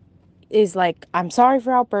he is like, "I'm sorry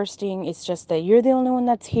for outbursting. It's just that you're the only one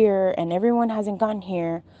that's here and everyone hasn't gotten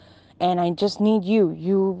here. And I just need you.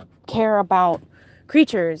 You care about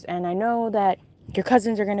creatures. And I know that your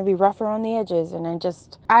cousins are going to be rougher on the edges." And I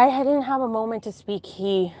didn't have a moment to speak.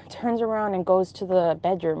 He turns around and goes to the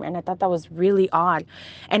bedroom. And I thought that was really odd.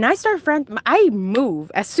 And I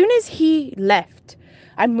move. As soon as he left,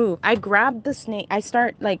 I move. I grab the snake. I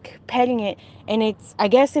start like petting it. And I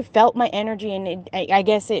guess it felt my energy and I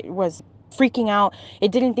guess it was freaking out.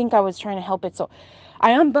 It didn't think I was trying to help it. So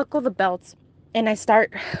I unbuckle the belts and I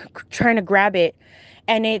start trying to grab it,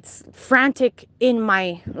 and it's frantic in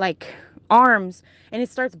my like arms, and it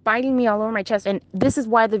starts biting me all over my chest. And this is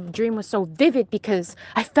why the dream was so vivid, because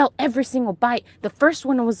I felt every single bite. The first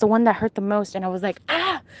one was the one that hurt the most, and I was like,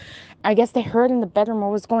 "Ah." I guess they heard in the bedroom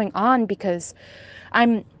what was going on, because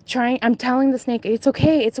I'm telling the snake, "It's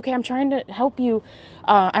okay, it's okay, I'm trying to help you.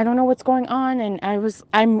 I don't know what's going on." And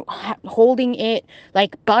I'm holding it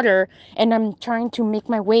like butter, and I'm trying to make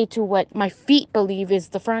my way to what my feet believe is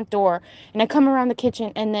the front door. And I come around the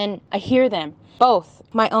kitchen, and then I hear them both.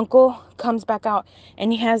 My uncle comes back out,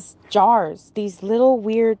 and he has jars, these little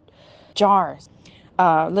weird jars,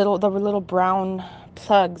 the little brown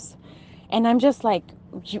plugs. And I'm just like,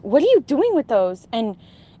 "What are you doing with those?"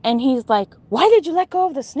 And he's like, "Why did you let go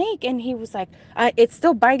of the snake?" And he was like, "It's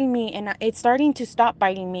still biting me, and it's starting to stop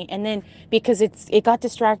biting me." And then, because it got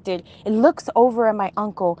distracted, it looks over at my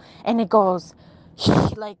uncle, and it goes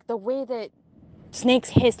like the way that snakes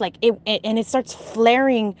hiss, like and it starts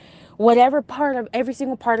flaring whatever part of every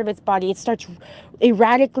single part of its body. It starts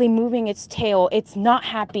erratically moving its tail. It's not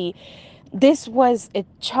happy. This was a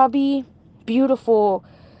chubby, beautiful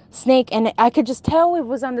snake, and I could just tell it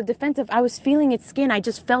was on the defensive. I was feeling its skin. I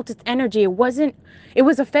just felt its energy. It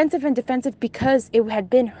was offensive and defensive because it had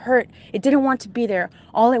been hurt. It didn't want to be there.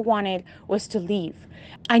 All it wanted was to leave.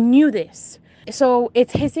 I knew this. So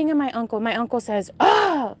it's hissing at my uncle. My uncle says,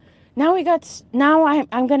 "Ah, now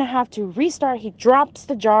I'm gonna have to restart." He drops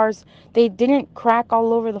the jars. They didn't crack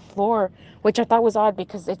all over the floor, which I thought was odd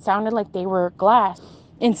because it sounded like they were glass.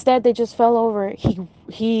 Instead, they just fell over.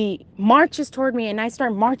 He marches toward me, and I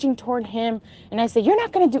start marching toward him. And I say, "You're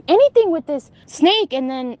not gonna do anything with this snake." And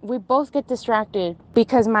then we both get distracted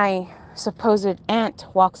because my supposed aunt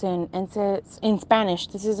walks in and says in Spanish.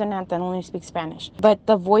 This is an aunt that only speaks Spanish, but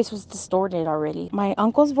the voice was distorted already. My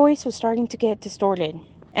uncle's voice was starting to get distorted.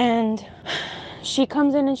 And she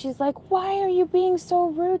comes in and she's like, "Why are you being so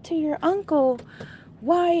rude to your uncle?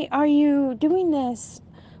 why are you doing this?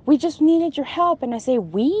 We just needed your help. And I say,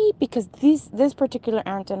 we? Because this particular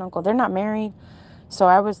aunt and uncle, they're not married. So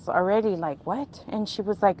I was already like, what? And she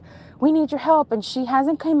was like, we need your help. And she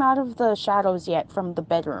hasn't come out of the shadows yet from the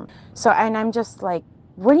bedroom. So, and I'm just like,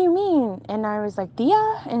 what do you mean? And I was like,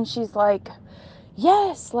 Dia? And she's like,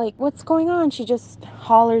 yes, like, what's going on? She just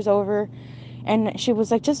hollers over and she was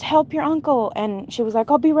like, just help your uncle. And she was like,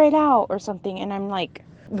 I'll be right out or something. And I'm like,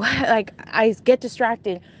 what? Like, I get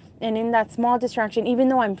distracted. And in that small distraction, even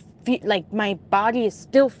though I'm like, my body is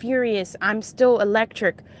still furious, I'm still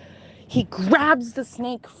electric. He grabs the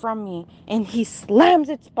snake from me and he slams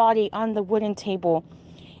its body on the wooden table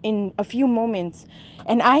in a few moments.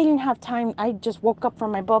 And I didn't have time. I just woke up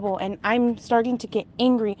from my bubble and I'm starting to get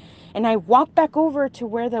angry. And I walk back over to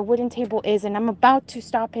where the wooden table is and I'm about to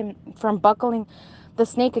stop him from buckling the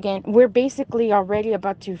snake again. We're basically already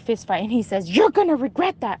about to fist fight. And he says, you're going to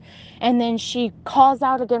regret that. And then she calls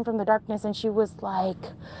out again from the darkness and she was like,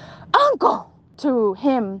 uncle, to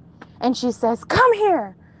him. And she says, come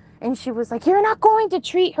here. And she was like, you're not going to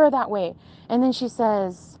treat her that way. And then she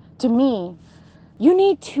says to me, you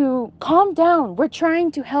need to calm down. We're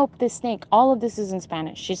trying to help this snake. All of this is in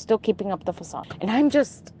Spanish. She's still keeping up the facade. And I'm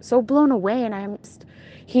just so blown away. And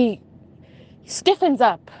he stiffens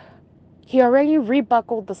up. He already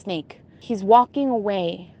rebuckled the snake. He's walking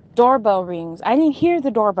away. Doorbell rings. I didn't hear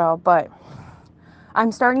the doorbell, but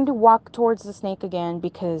I'm starting to walk towards the snake again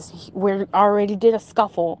because we already did a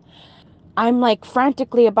scuffle. I'm like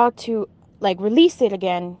frantically about to like release it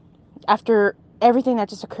again after everything that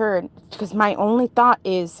just occurred because my only thought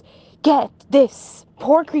is get this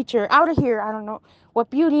poor creature out of here. I don't know what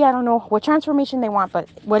beauty, I don't know what transformation they want, but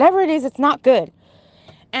whatever it is, it's not good.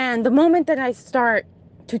 And the moment that I start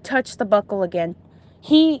to touch the buckle again,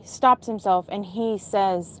 he stops himself and he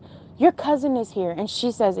says, your cousin is here. And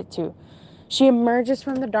she says it too. She emerges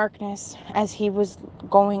from the darkness as he was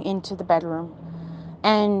going into the bedroom.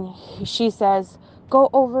 And she says, go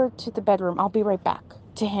over to the bedroom. I'll be right back,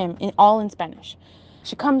 to him, all in Spanish.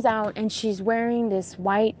 She comes out and she's wearing this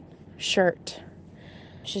white shirt.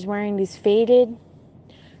 She's wearing these faded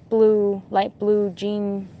blue, light blue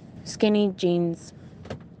skinny jeans.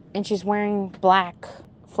 And she's wearing black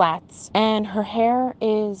flats. And her hair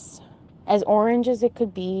is as orange as it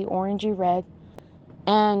could be, orangey red.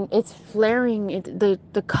 And it's flaring.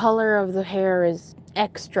 The color of the hair is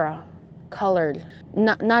extra colored.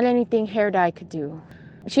 Not anything hair dye could do.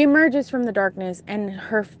 She emerges from the darkness and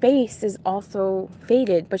her face is also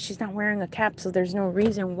faded, but she's not wearing a cap, so there's no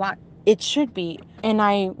reason why it should be. And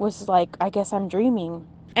I was like, I guess I'm dreaming.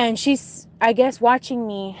 And she's, I guess, watching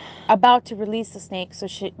me about to release the snake. So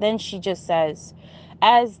she just says,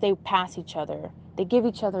 as they pass each other, they give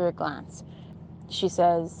each other a glance. She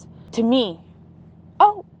says to me,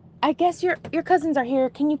 oh, I guess your cousins are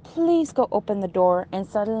here. Can you please go open the door? And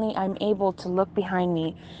suddenly I'm able to look behind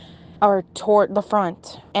me or toward the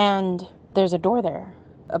front, and there's a door there.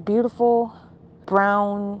 A beautiful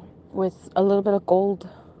brown with a little bit of gold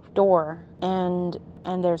door, and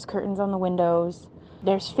there's curtains on the windows.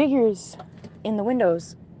 There's figures in the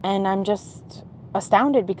windows, and I'm just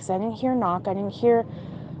astounded because I didn't hear a knock. I didn't hear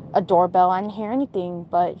a doorbell. I didn't hear anything.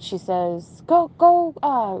 But she says, go,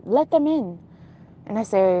 let them in. And I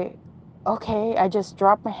say, okay. I just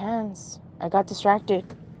dropped my hands. I got distracted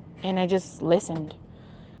and I just listened.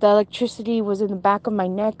 The electricity was in the back of my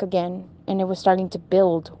neck again, and it was starting to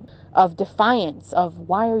build of defiance of,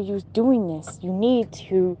 why are you doing this? You need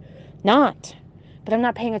to not. But I'm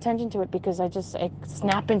not paying attention to it because I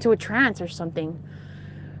snap into a trance or something.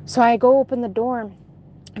 So I go open the door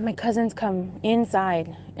and my cousins come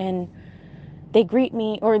inside and they greet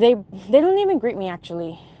me, or they don't even greet me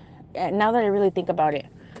actually. Now that I really think about it,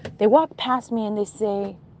 they walk past me and they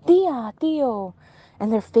say, Tia, Tio,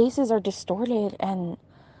 and their faces are distorted, and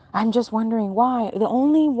I'm just wondering why. The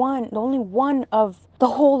only one of the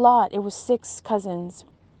whole lot, it was 6 cousins,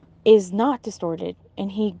 is not distorted.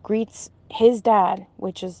 And he greets his dad,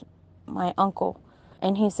 which is my uncle.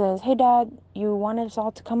 And he says, hey dad, you wanted us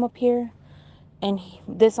all to come up here? And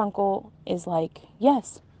this uncle is like,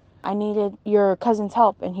 yes, I needed your cousin's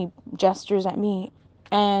help. And he gestures at me.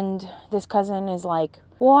 And this cousin is like,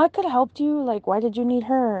 well, I could have helped you. Like, why did you need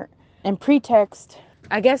her? And pretext,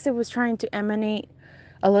 I guess it was trying to emanate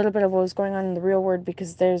a little bit of what was going on in the real world,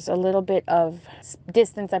 because there's a little bit of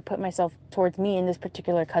distance I put myself towards me and this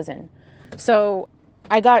particular cousin. So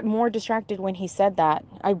I got more distracted when he said that.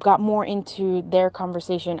 I got more into their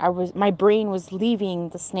conversation. My brain was leaving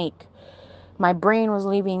the snake. My brain was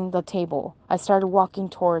leaving the table. I started walking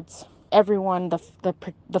towards everyone,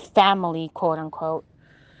 the family, quote unquote.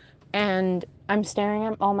 And I'm staring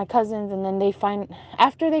at all my cousins, and then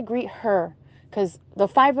after they greet her, because the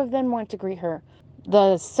 5 of them went to greet her,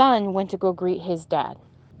 the son went to go greet his dad.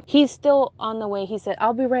 He's still on the way. He said,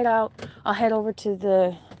 I'll be right out. I'll head over to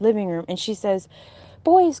the living room. And she says,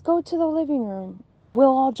 boys, go to the living room.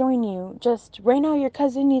 We'll all join you. Just right now, your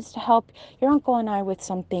cousin needs to help your uncle and I with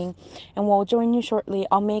something, and we'll join you shortly.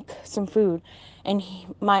 I'll make some food. And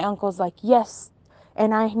my uncle's like, yes.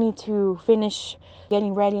 And I need to finish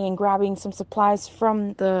getting ready and grabbing some supplies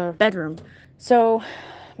from the bedroom. So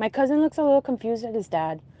my cousin looks a little confused at his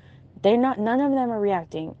dad. None of them are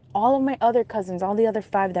reacting. All of my other cousins, all the other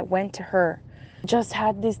 5 that went to her, just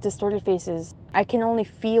had these distorted faces. I can only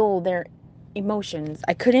feel their emotions.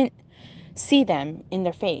 I couldn't see them in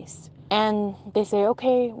their face. And they say,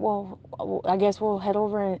 okay, well, I guess we'll head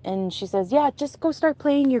over. And she says, yeah, just go start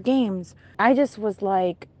playing your games. I just was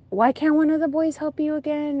like, why can't one of the boys help you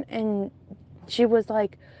again? And she was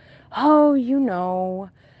like, oh, you know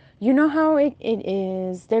how it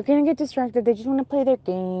is. They're going to get distracted. They just want to play their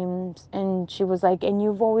games. And she was like, and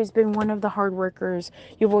you've always been one of the hard workers.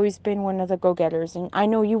 You've always been one of the go-getters. And I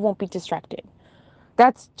know you won't be distracted.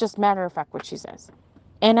 That's just matter of fact what she says.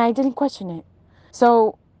 And I didn't question it.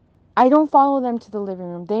 So I don't follow them to the living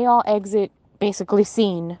room. They all exit basically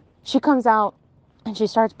scene. She comes out and she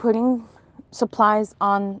starts putting supplies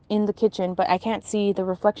on in the kitchen, but I can't see. The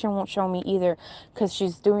reflection won't show me either because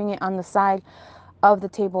she's doing it on the side of the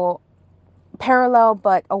table, parallel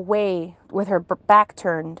but away, with her back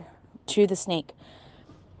turned to the snake.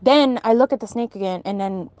 Then I look at the snake again, and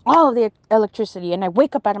then all of the electricity, and I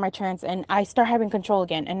wake up out of my trance and I start having control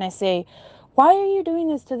again. And I say, why are you doing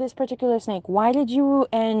this to this particular snake? Why did you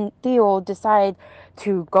and Theo decide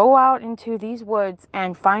to go out into these woods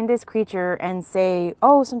and find this creature and say,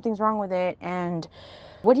 oh, something's wrong with it? And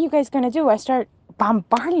what are you guys going to do? I start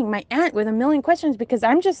bombarding my aunt with a million questions because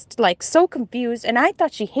I'm just like so confused, and I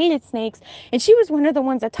thought she hated snakes, and she was one of the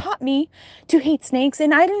ones that taught me to hate snakes,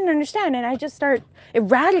 and I didn't understand. And I just start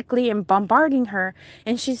erratically and bombarding her,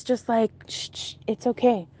 and she's just like, shh, shh, it's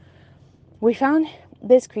okay. We found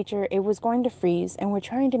this creature. It was going to freeze, and we're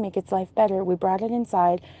trying to make its life better. We brought it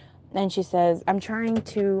inside. And she says, I'm trying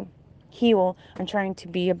to heal. I'm trying to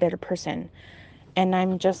be a better person. And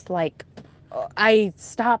I'm just like, I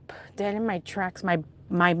stop dead in my tracks.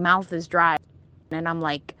 My mouth is dry. And I'm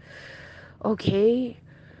like, okay.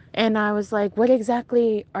 And I was like, what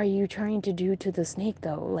exactly are you trying to do to the snake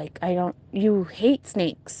though? Like, you hate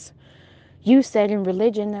snakes. You said in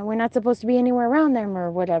religion that we're not supposed to be anywhere around them or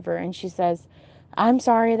whatever. And she says, I'm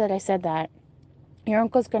sorry that I said that. Your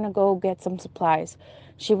uncle's going to go get some supplies.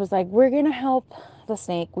 She was like, we're going to help the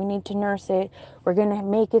snake. We need to nurse it. We're going to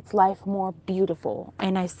make its life more beautiful.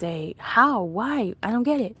 And I say, how? Why? I don't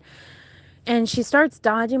get it. And she starts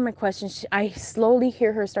dodging my questions. I slowly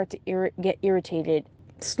hear her start to get irritated.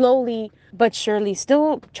 Slowly but surely,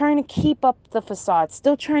 still trying to keep up the facade,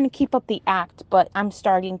 still trying to keep up the act, but I'm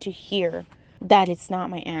starting to hear that it's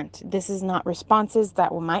not my aunt. This is not responses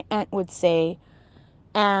that my aunt would say.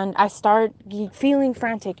 And I start feeling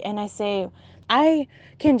frantic, and I say, I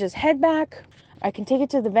can just head back. I can take it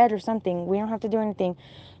to the vet or something. We don't have to do anything.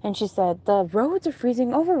 And she said, the roads are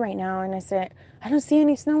freezing over right now. And I said, I don't see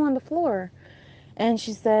any snow on the floor. And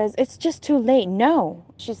she says, it's just too late. No.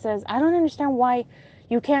 She says, I don't understand why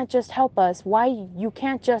you can't just help us, why you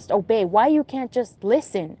can't just obey, why you can't just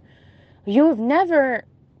listen. You've never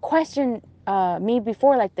questioned me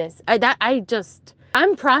before like this.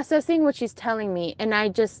 I'm processing what she's telling me, and I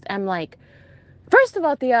just am like, first of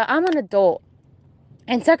all, Thea, I'm an adult.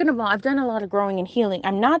 And second of all, I've done a lot of growing and healing.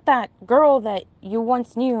 I'm not that girl that you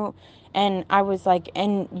once knew. And I was like,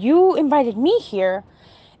 and you invited me here.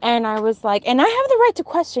 And I was like, and I have the right to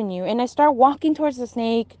question you. And I start walking towards the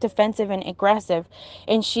snake, defensive and aggressive.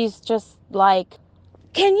 And she's just like,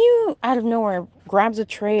 can you, out of nowhere, grabs a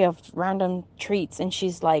tray of random treats. And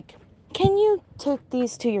she's like, can you take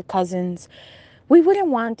these to your cousins? We wouldn't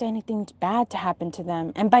want anything bad to happen to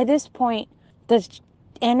them. And by this point, the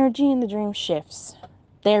energy in the dream shifts.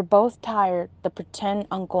 They're both tired, the pretend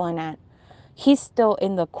uncle and aunt. He's still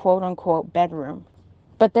in the quote unquote bedroom.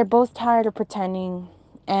 But they're both tired of pretending,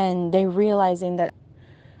 and they're realizing that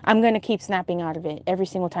I'm going to keep snapping out of it every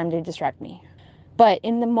single time they distract me. But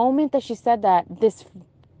in the moment that she said that, this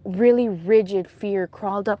really rigid fear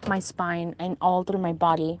crawled up my spine and all through my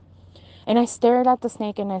body. And I stared at the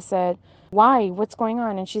snake and I said, why? What's going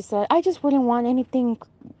on? And she said, I just wouldn't want anything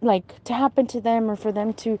like to happen to them, or for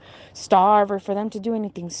them to starve, or for them to do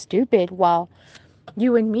anything stupid while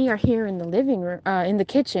you and me are here in the living room, in the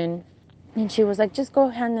kitchen. And she was like, just go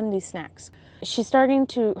hand them these snacks.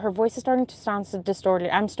 Her voice is starting to sound so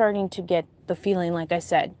distorted. I'm starting to get the feeling, like I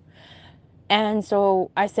said. And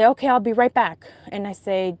so I say, okay, I'll be right back. And I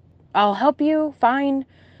say, I'll help you, fine.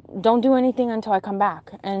 Don't do anything until I come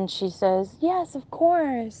back. And she says, yes, of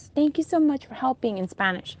course. Thank you so much for helping, in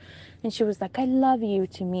Spanish. And she was like, I love you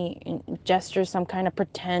to me, and gestures some kind of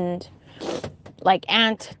pretend, like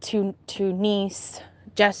aunt to niece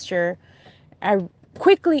gesture. I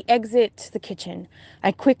quickly exit the kitchen.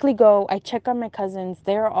 I quickly go, I check on my cousins.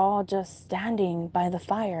 They're all just standing by the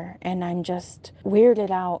fire, and I'm just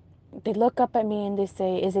weirded out. They look up at me and they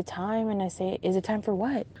say, is it time? And I say, is it time for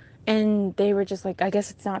what? And they were just like, I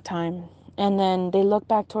guess it's not time. And then they look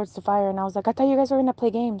back towards the fire, and I was like, I thought you guys were going to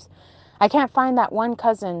play games. I can't find that one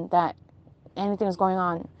cousin that anything was going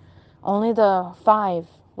on. Only the five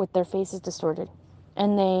with their faces distorted.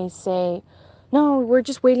 And they say, no, we're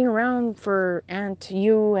just waiting around for Aunt,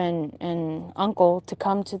 you, and Uncle to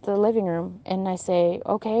come to the living room. And I say,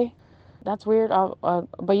 okay, that's weird.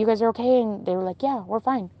 But you guys are okay? And they were like, yeah, we're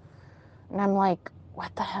fine. And I'm like,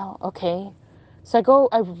 what the hell? Okay. So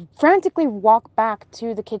I frantically walk back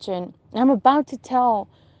to the kitchen. And I'm about to tell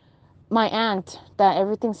my aunt that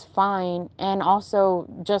everything's fine, and also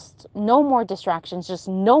just no more distractions, just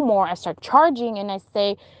no more. I start charging, and I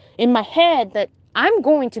say in my head that I'm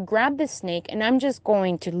going to grab this snake and I'm just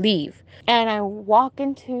going to leave. And I walk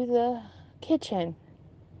into the kitchen.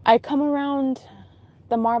 I come around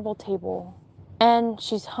the marble table, and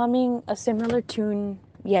she's humming a similar tune,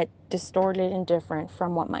 yet distorted and different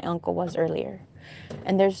from what my uncle was earlier.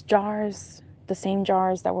 And there's jars, the same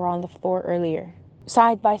jars that were on the floor earlier,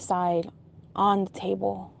 side by side on the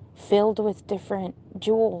table, filled with different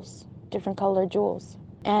jewels, different colored jewels.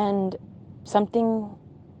 And something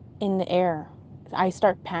in the air. I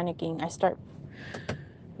start panicking.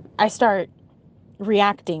 I start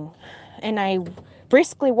reacting, and I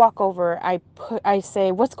briskly walk over. I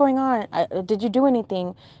say, "What's going on? Did you do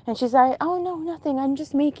anything?" And she's like, "Oh no, nothing. I'm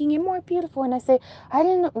just making it more beautiful." And I say, "I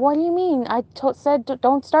didn't. What do you mean? Said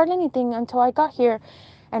don't start anything until I got here."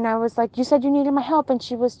 And I was like, "You said you needed my help." And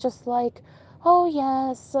she was just like, "Oh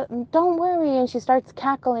yes, don't worry." And she starts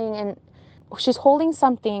cackling, and she's holding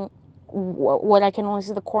something. What I can only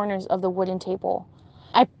see the corners of the wooden table.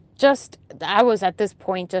 I I was at this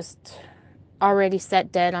point just already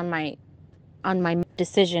set dead on my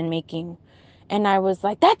decision making. And I was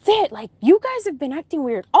like, that's it. Like, you guys have been acting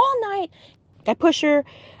weird all night. I push her.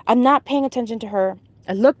 I'm not paying attention to her.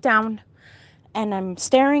 I look down, and I'm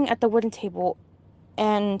staring at the wooden table,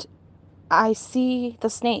 and I see the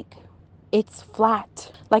snake. It's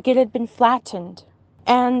flat, like it had been flattened.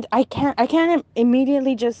 And I can't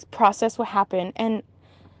immediately just process what happened. And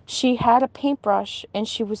she had a paintbrush, and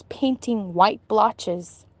she was painting white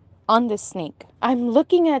blotches on this snake. I'm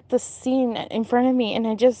looking at the scene in front of me, and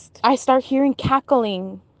I start hearing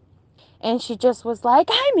cackling. And she just was like,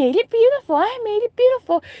 I made it beautiful. I made it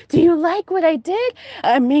beautiful. Do you like what I did?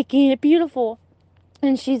 I'm making it beautiful.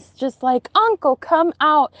 And she's just like, Uncle, come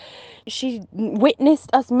out. She witnessed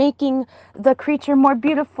us making the creature more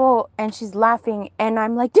beautiful, and she's laughing. And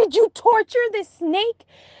I'm like, did you torture this snake?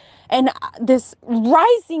 And this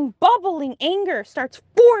rising, bubbling anger starts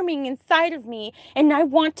forming inside of me, and I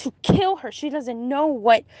want to kill her. She doesn't know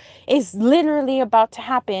what is literally about to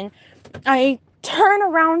happen. I turn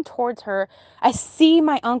around towards her. I see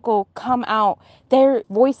my uncle come out. Their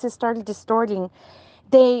voices started distorting.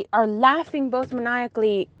 They are laughing both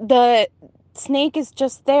maniacally. The snake is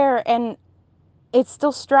just there, and it's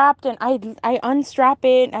still strapped, and I unstrap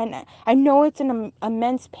it, and I know it's in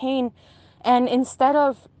immense pain. And instead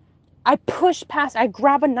of I push past, I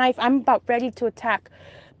grab a knife, I'm about ready to attack.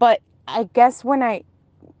 But I guess when I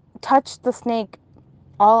touched the snake,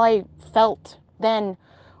 all I felt then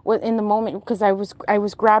was in the moment, because I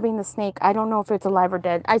was grabbing the snake. I don't know if it's alive or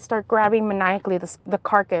dead. I start grabbing maniacally the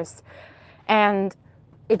carcass, and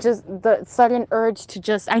it just, the sudden urge to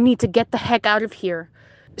just, I need to get the heck out of here,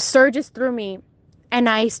 surges through me, and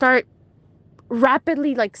I start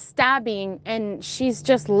rapidly like stabbing, and she's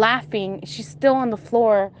just laughing. She's still on the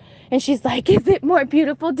floor, and she's like, is it more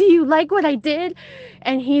beautiful? Do you like what I did?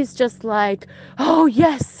 And he's just like, oh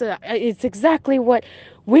yes, it's exactly what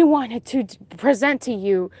we wanted to present to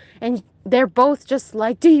you. And they're both just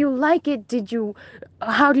like, do you like it?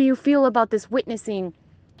 How do you feel about this witnessing?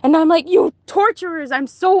 And I'm like, you torturers, I'm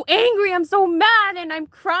so angry, I'm so mad, and I'm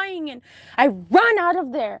crying, and I run out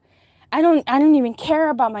of there. I don't even care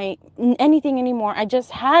about my anything anymore. I just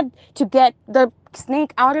had to get the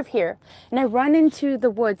snake out of here. And I run into the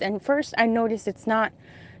woods, and first I notice it's not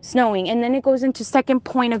snowing, and then it goes into second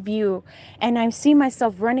point of view, and I see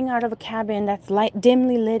myself running out of a cabin that's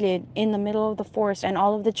dimly lit in the middle of the forest, and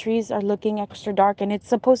all of the trees are looking extra dark, and it's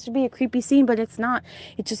supposed to be a creepy scene, but it's not.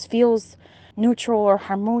 It just feels neutral or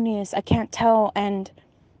harmonious. I can't tell. And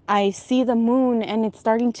I see the moon and it's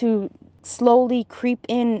starting to slowly creep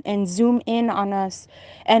in and zoom in on us.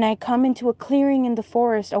 And I come into a clearing in the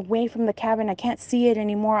forest away from the cabin. I can't see it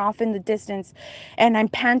anymore off in the distance. And I'm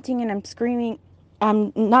panting and I'm screaming.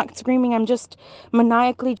 I'm not screaming, I'm just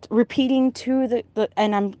maniacally repeating to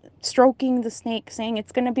and I'm stroking the snake, saying,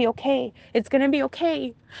 "It's gonna be okay. It's gonna be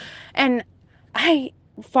okay." And I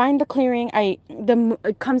find the clearing.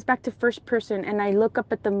 It comes back to first person, and I look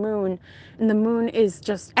up at the moon, and the moon is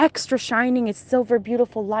just extra shining. It's silver,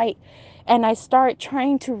 beautiful light, and I start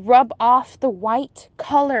trying to rub off the white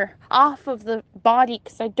color off of the body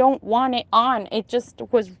because I don't want it on. It just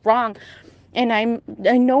was wrong, and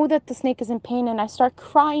I know that the snake is in pain, and I start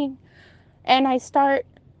crying, and I start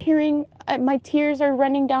hearing my tears are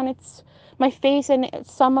running down my face, and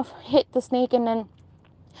some have hit the snake, and then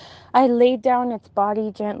I laid down its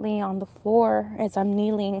body gently on the floor as I'm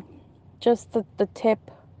kneeling, just the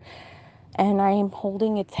tip, and I am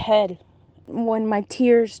holding its head. When my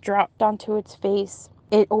tears dropped onto its face,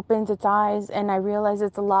 it opens its eyes and I realize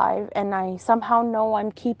it's alive, and I somehow know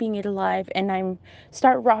I'm keeping it alive, and I'm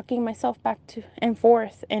start rocking myself back to and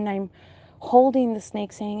forth, and I'm holding the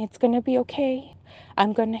snake saying, "It's going to be okay.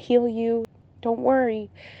 I'm going to heal you. Don't worry."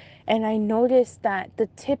 And I noticed that the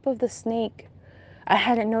tip of the snake, I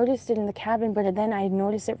hadn't noticed it in the cabin, but then I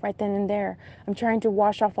noticed it right then and there. I'm trying to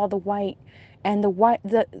wash off all the white, and the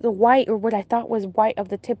white, or what I thought was white of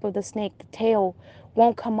the tip of the snake, the tail,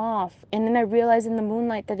 won't come off. And then I realized in the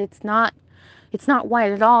moonlight that it's not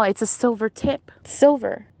white at all. It's a silver tip,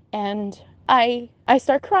 silver. And I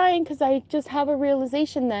start crying because I just have a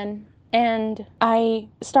realization then, and I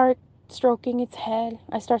start stroking its head.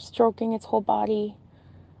 I start stroking its whole body.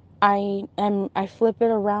 I flip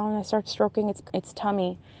it around. I start stroking its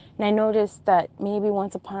tummy, and I noticed that maybe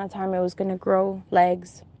once upon a time it was gonna grow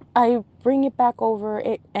legs. I bring it back over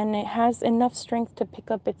it, and it has enough strength to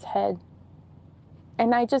pick up its head.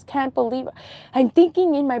 And I just can't believe it. I'm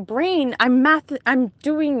thinking in my brain. I'm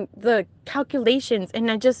doing the calculations,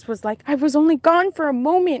 and I just was like, I was only gone for a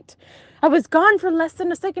moment. I was gone for less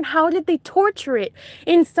than a second. How did they torture it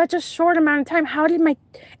in such a short amount of time? How did my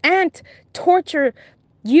aunt torture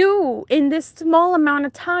you in this small amount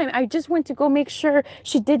of time? I just went to go make sure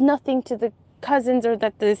she did nothing to the cousins, or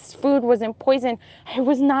that this food wasn't poison. I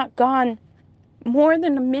was not gone more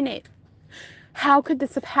than a minute. How could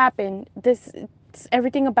this have happened?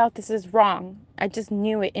 Everything about this is wrong. I just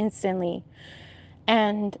knew it instantly.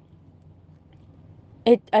 And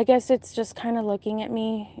I guess it's just kind of looking at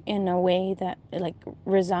me in a way that, like,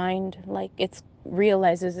 resigned, like it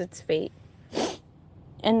realizes its fate.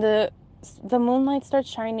 And the moonlight starts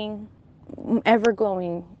shining, ever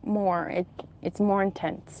glowing more. It's more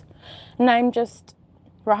intense. And I'm just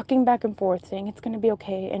rocking back and forth saying, "It's going to be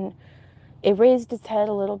okay." And it raised its head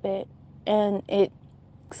a little bit, and it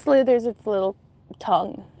slithers its little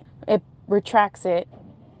tongue. It retracts it,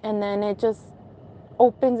 and then it just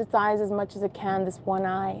opens its eyes as much as it can, this one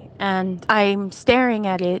eye. And I'm staring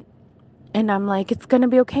at it, and I'm like, "It's gonna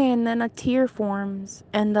be okay." And then a tear forms,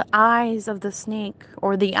 and the eyes of the snake,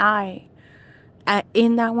 or the eye,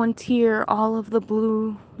 in that one tear, all of the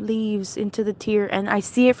blue leaves into the tear. And I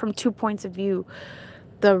see it from two points of view: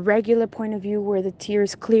 the regular point of view where the tear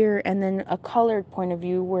is clear, and then a colored point of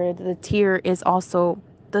view where the tear is also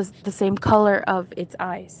the same color of its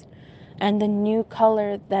eyes. And the new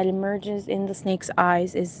color that emerges in the snake's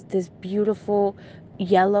eyes is this beautiful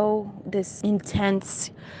yellow, this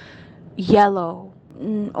intense yellow,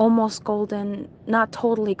 almost golden, not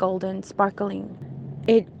totally golden, sparkling.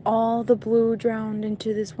 All the blue drowned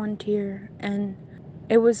into this one tear, and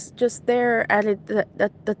it was just there at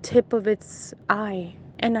the tip of its eye.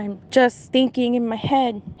 And I'm just thinking in my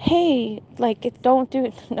head, "Hey, like, don't do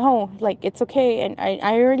it. No, like, it's okay." And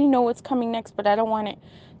I already know what's coming next, but I don't want it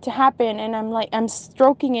to happen. And I'm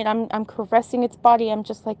stroking it. I'm caressing its body. I'm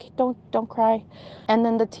just like, don't cry." And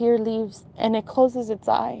then the tear leaves, and it closes its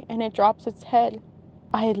eye, and it drops its head.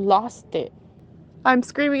 I had lost it. I'm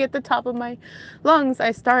screaming at the top of my lungs.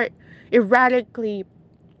 I start erratically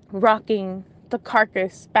rocking the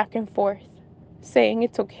carcass back and forth, saying,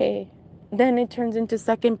 "It's okay." Then it turns into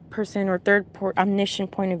second person or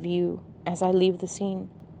omniscient point of view as I leave the scene.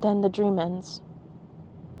 Then the dream ends.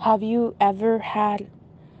 Have you ever had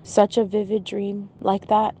such a vivid dream like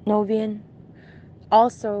that, Novian?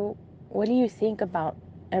 Also, what do you think about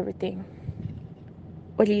everything?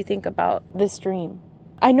 What do you think about this dream?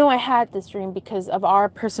 I know I had this dream because of our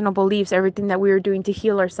personal beliefs, everything that we were doing to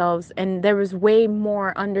heal ourselves, and there was way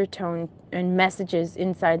more undertone and messages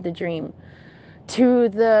inside the dream. To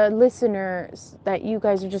the listeners, that you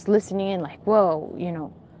guys are just listening in, like, whoa,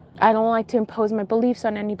 I don't like to impose my beliefs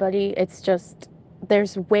on anybody. It's just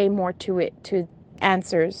there's way more to it, to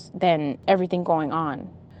answers, than everything going on.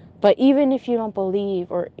 But even if you don't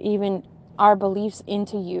believe, or even our beliefs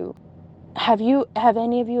into you, have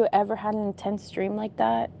any of you ever had an intense dream like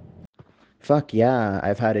that? Fuck yeah,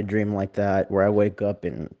 I've had a dream like that where I wake up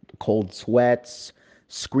in cold sweats,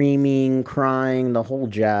 screaming, crying, the whole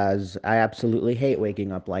jazz. I absolutely hate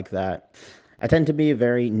waking up like that. I tend to be a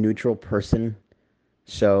very neutral person,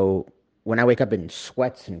 so when I wake up in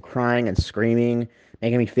sweats and crying and screaming,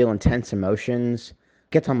 making me feel intense emotions,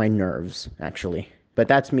 gets on my nerves, actually. But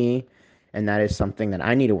that's me, and that is something that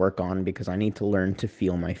I need to work on because I need to learn to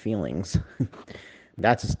feel my feelings.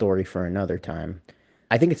 That's a story for another time.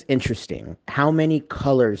 I think it's interesting how many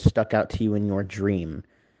colors stuck out to you in your dream.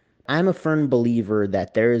 I'm a firm believer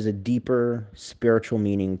that there is a deeper spiritual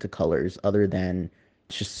meaning to colors other than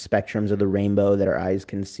just spectrums of the rainbow that our eyes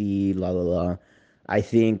can see, la la la. I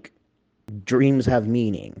think dreams have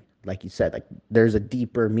meaning. Like you said, like there's a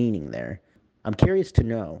deeper meaning there. I'm curious to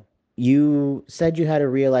know. You said you had a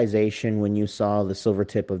realization when you saw the silver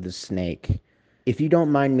tip of the snake. If you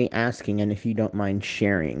don't mind me asking, and if you don't mind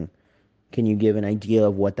sharing, can you give an idea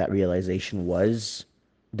of what that realization was?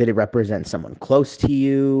 Did it represent someone close to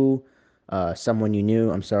you? Someone you knew?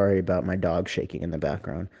 I'm sorry about my dog shaking in the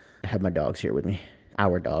background. I have my dogs here with me,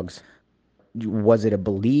 our dogs. Was it a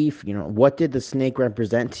belief? What did the snake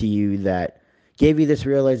represent to you that gave you this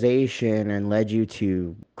realization and led you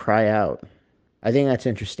to cry out? I think that's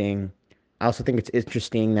interesting. I also think it's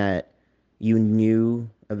interesting that you knew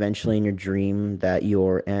eventually in your dream that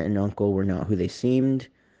your aunt and uncle were not who they seemed.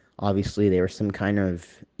 Obviously, they were some kind of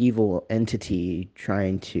evil entity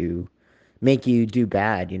trying to make you do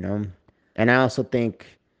bad. And I also think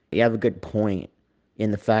you have a good point in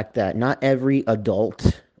the fact that not every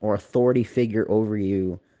adult or authority figure over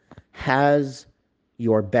you has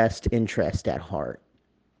your best interest at heart.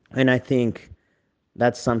 And I think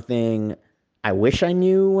that's something I wish I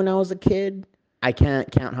knew when I was a kid. I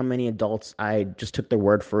can't count how many adults I just took their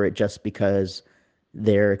word for it just because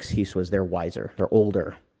their excuse was they're wiser, they're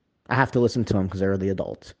older. I have to listen to them because they're the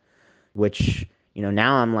adults, which,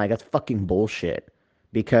 now I'm like, that's fucking bullshit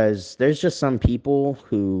because there's just some people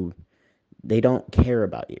who they don't care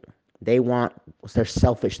about you. They're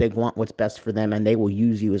selfish. They want what's best for them and they will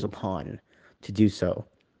use you as a pawn to do so.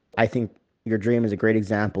 I think your dream is a great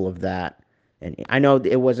example of that. And I know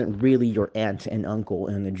it wasn't really your aunt and uncle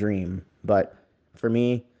in the dream, but for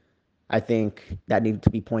me, I think that needed to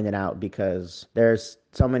be pointed out because there's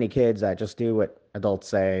so many kids that just do what adults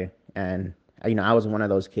say. And, I was one of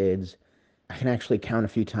those kids. I can actually count a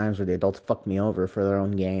few times where the adults fuck me over for their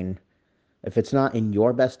own gain. If it's not in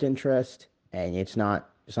your best interest and it's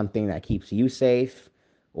not something that keeps you safe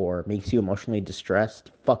or makes you emotionally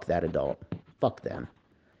distressed, fuck that adult. Fuck them.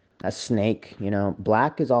 A snake,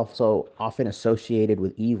 black is also often associated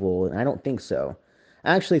with evil, and I don't think so.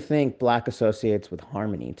 I actually think black associates with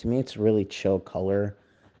harmony. To me, it's a really chill color.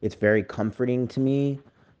 It's very comforting to me.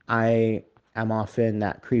 I am often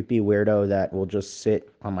that creepy weirdo that will just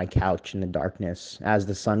sit on my couch in the darkness as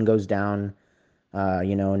the sun goes down,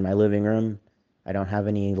 in my living room. I don't have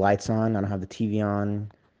any lights on, I don't have the TV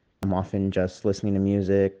on. I'm often just listening to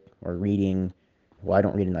music or reading. Well, I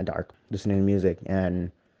don't read in the dark, listening to music,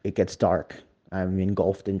 and it gets dark. I'm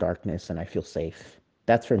engulfed in darkness and I feel safe.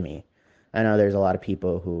 That's for me. I know there's a lot of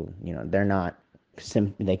people who, they're not,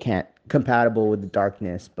 they can't compatible with the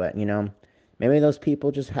darkness, but, maybe those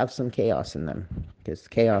people just have some chaos in them because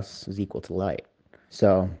chaos is equal to light.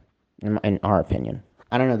 So, in our opinion.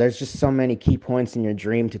 I don't know. There's just so many key points in your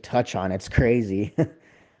dream to touch on. It's crazy.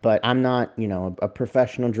 But I'm not, a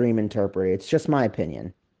professional dream interpreter. It's just my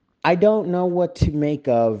opinion. I don't know what to make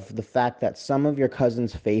of the fact that some of your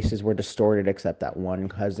cousins' faces were distorted, except that one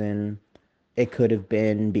cousin. It could have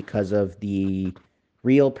been because of the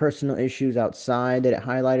real personal issues outside that it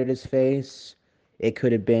highlighted his face. It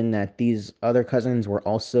could have been that these other cousins were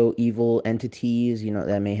also evil entities,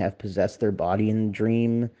 that may have possessed their body in the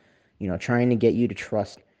dream, trying to get you to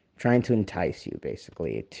trust, trying to entice you,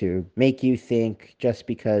 basically, to make you think just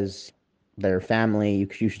because they're family,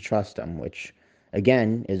 you should trust them, which,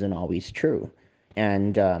 again, isn't always true.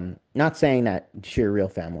 And not saying that to your real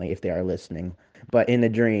family if they are listening, but in the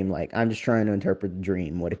dream, like, I'm just trying to interpret the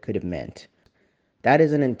dream, what it could have meant. That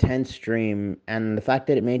is an intense dream, and the fact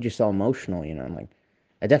that it made you so emotional, I'm like,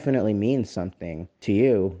 it definitely means something to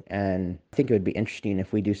you, and I think it would be interesting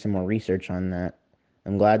if we do some more research on that.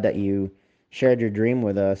 I'm glad that you shared your dream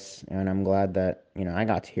with us, and I'm glad that, I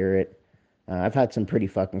got to hear it. I've had some pretty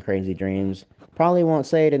fucking crazy dreams. Probably won't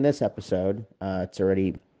say it in this episode. It's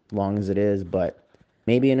already long as it is, but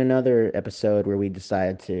Maybe in another episode where we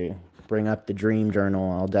decide to bring up the dream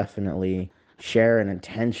journal, I'll definitely share an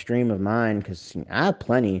intense dream of mine because I have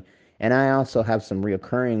plenty, and I also have some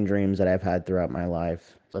reoccurring dreams that I've had throughout my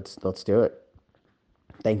life. Let's do it.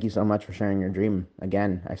 Thank you so much for sharing your dream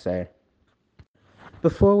again, I say.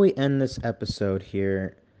 Before we end this episode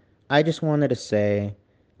here, I just wanted to say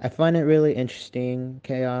I find it really interesting,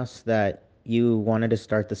 Chaos, that you wanted to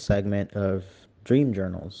start the segment of dream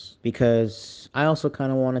journals because I also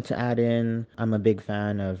kind of wanted to add in I'm a big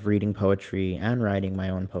fan of reading poetry and writing my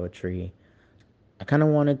own poetry. I kind of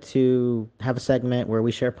wanted to have a segment where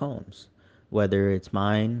we share poems, whether it's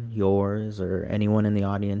mine, yours, or anyone in the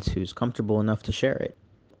audience who's comfortable enough to share it.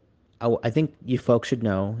 I think you folks should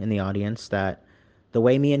know in the audience that the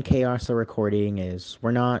way me and Chaos are recording is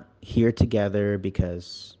we're not here together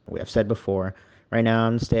because we have said before. Right now,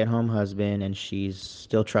 I'm the stay-at-home husband, and she's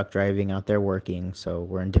still truck driving out there working, so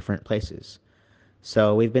we're in different places.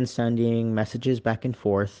 So we've been sending messages back and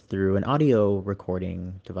forth through an audio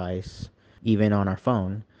recording device, even on our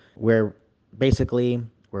phone, where basically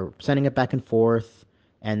we're sending it back and forth,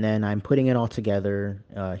 and then I'm putting it all together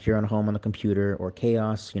here on home on the computer or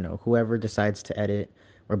Chaos, whoever decides to edit.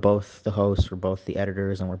 We're both the hosts, we're both the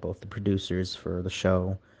editors, and we're both the producers for the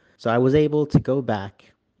show. So I was able to go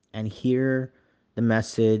back and hear the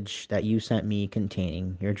message that you sent me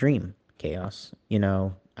containing your dream, Chaos.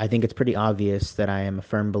 I think it's pretty obvious that I am a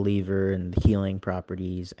firm believer in the healing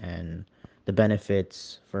properties and the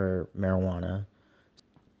benefits for marijuana.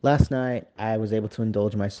 Last night, I was able to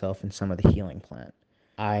indulge myself in some of the healing plant.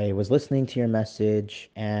 I was listening to your message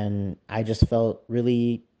and I just felt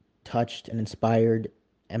really touched and inspired,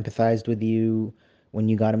 empathized with you. When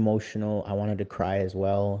you got emotional, I wanted to cry as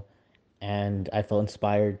well. And I felt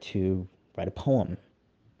inspired to write a poem.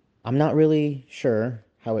 I'm not really sure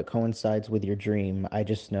how it coincides with your dream. I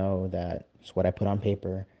just know that it's what I put on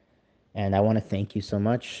paper. And I want to thank you so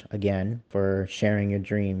much again for sharing your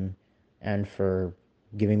dream and for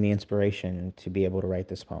giving me inspiration to be able to write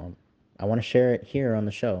this poem. I want to share it here on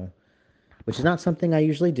the show, which is not something I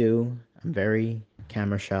usually do. I'm very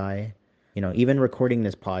camera shy. Even recording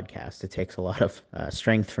this podcast, it takes a lot of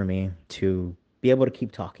strength for me to be able to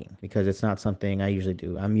keep talking because it's not something I usually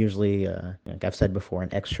do. I'm usually, like I've said before, an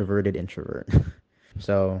extroverted introvert.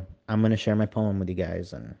 So I'm going to share my poem with you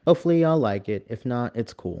guys and hopefully y'all like it. If not,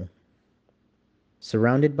 it's cool.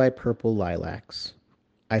 Surrounded by purple lilacs,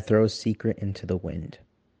 I throw a secret into the wind.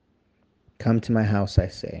 Come to my house, I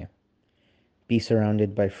say. Be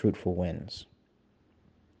surrounded by fruitful winds.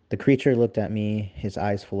 The creature looked at me, his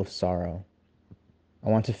eyes full of sorrow. I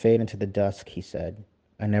want to fade into the dusk, he said.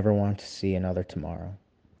 I never want to see another tomorrow.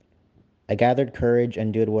 I gathered courage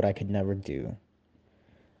and did what I could never do.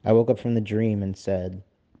 I woke up from the dream and said,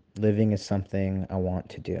 living is something I want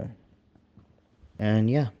to do. And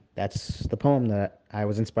yeah, that's the poem that I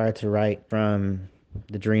was inspired to write from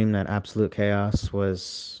the dream that Absolute Chaos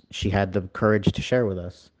was, she had the courage to share with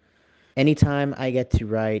us. Anytime I get to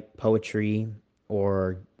write poetry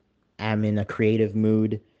or I'm in a creative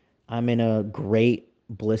mood, I'm in a great,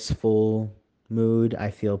 blissful mood.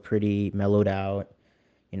 I feel pretty mellowed out,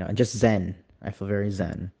 and just zen. I feel very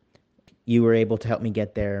zen. You were able to help me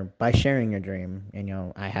get there by sharing your dream.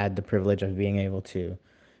 And, I had the privilege of being able to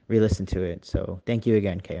re listen to it. So thank you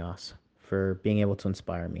again, Chaos, for being able to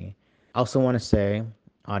inspire me. I also want to say,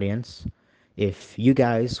 audience, if you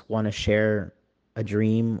guys want to share a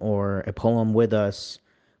dream or a poem with us,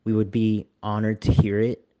 we would be honored to hear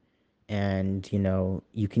it. And,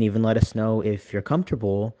 you can even let us know if you're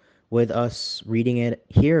comfortable with us reading it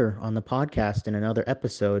here on the podcast in another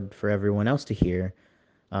episode for everyone else to hear.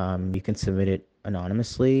 You can submit it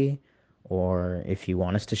anonymously, or if you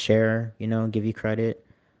want us to share, give you credit.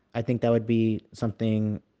 I think that would be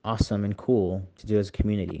something awesome and cool to do as a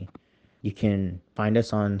community. You can find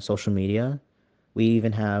us on social media. We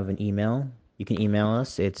even have an email. You can email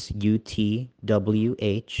us. It's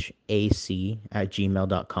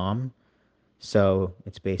utwhac@gmail.com. So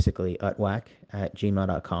it's basically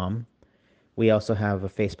utwhac@gmail.com. We also have a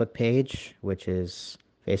Facebook page, which is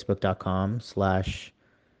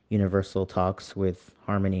facebook.com/Universal Talks with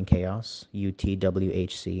Harmony and Chaos,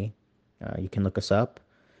 UTWHC. You can look us up,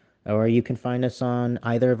 or you can find us on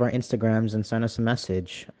either of our Instagrams and send us a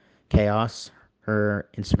message. Chaos, her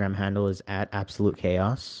Instagram handle is at Absolute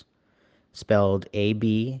Chaos, spelled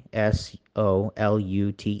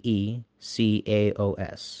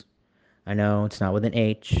ABSOLUTECAOS. I know it's not with an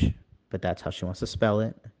H, but that's how she wants to spell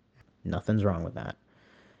it. Nothing's wrong with that.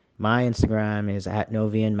 My Instagram is at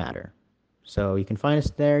Novian Matter. So you can find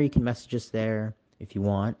us there. You can message us there if you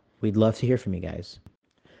want. We'd love to hear from you guys.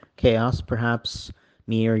 Chaos, perhaps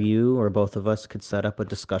me or you or both of us could set up a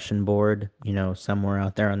discussion board, somewhere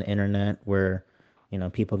out there on the internet where,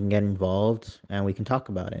 people can get involved and we can talk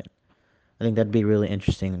about it. I think that'd be really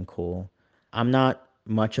interesting and cool. I'm not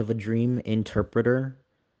much of a dream interpreter.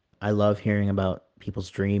 I love hearing about people's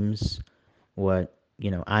dreams.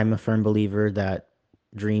 I'm a firm believer that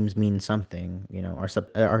dreams mean something.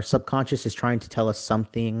 Our subconscious is trying to tell us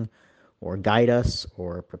something or guide us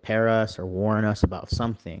or prepare us or warn us about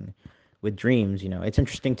something. With dreams, it's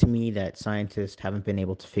interesting to me that scientists haven't been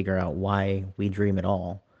able to figure out why we dream at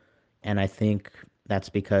all. And I think that's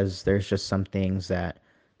because there's just some things that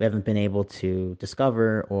we haven't been able to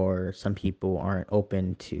discover, or some people aren't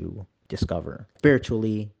open to discover.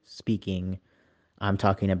 Spiritually speaking, I'm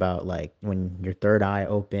talking about like when your third eye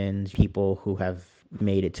opens, people who have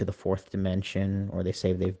made it to the fourth dimension, or they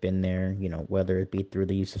say they've been there, whether it be through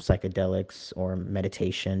the use of psychedelics or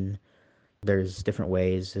meditation. There's different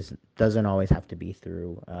ways. It doesn't always have to be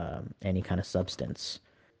through any kind of substance.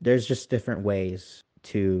 There's just different ways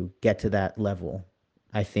to get to that level.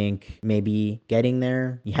 I think maybe getting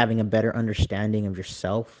there, you having a better understanding of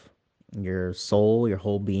yourself, your soul, your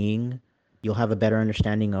whole being, you'll have a better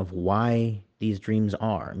understanding of why these dreams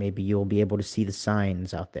are. Maybe you'll be able to see the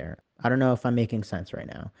signs out there. I don't know if I'm making sense right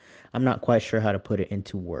now. I'm not quite sure how to put it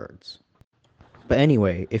into words. But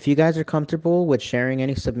anyway, if you guys are comfortable with sharing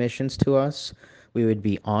any submissions to us, we would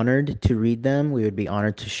be honored to read them. We would be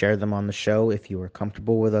honored to share them on the show if you are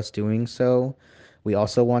comfortable with us doing so. We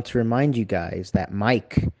also want to remind you guys that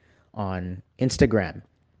Mike on Instagram,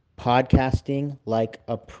 podcasting like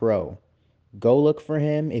a pro. Go look for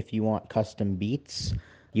him if you want custom beats.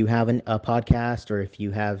 You have a podcast, or if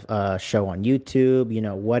you have a show on YouTube,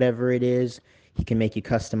 whatever it is, he can make you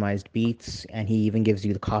customized beats, and he even gives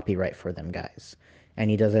you the copyright for them, guys.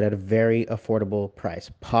 And he does it at a very affordable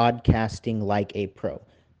price. Podcasting like a pro.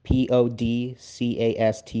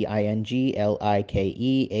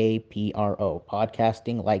 PODCASTINGLIKEAPRO.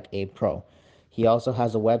 Podcasting like a pro. He also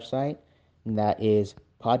has a website that is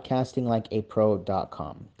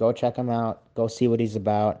podcastinglikeapro.com. Go check him out. Go see what he's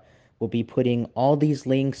about. We'll be putting all these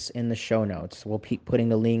links in the show notes. We'll be putting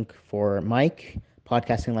the link for Mike,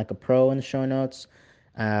 Podcasting Like a Pro, in the show notes.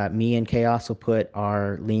 Me and Chaos will put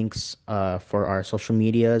our links for our social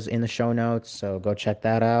medias in the show notes. So go check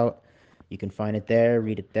that out. You can find it there,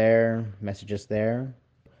 read it there, message us there.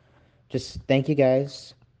 Just thank you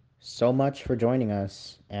guys so much for joining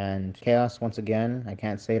us. And Chaos, once again, I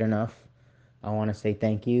can't say it enough. I want to say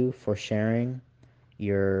thank you for sharing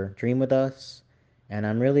your dream with us. And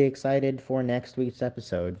I'm really excited for next week's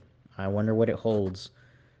episode. I wonder what it holds.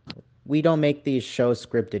 We don't make these shows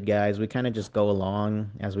scripted, guys. We kind of just go along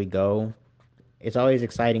as we go. It's always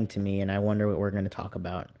exciting to me, and I wonder what we're going to talk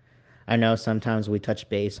about. I know sometimes we touch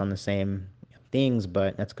base on the same things,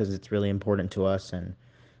 but that's because it's really important to us, and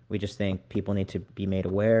we just think people need to be made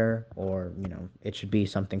aware, or, it should be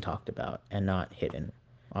something talked about and not hidden.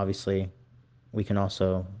 Obviously, we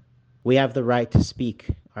have the right to speak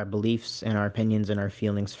our beliefs and our opinions and our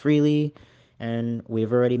feelings freely. And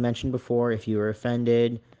we've already mentioned before, if you are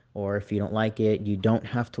offended or if you don't like it, you don't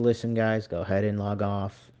have to listen, guys. Go ahead and log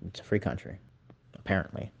off. It's a free country,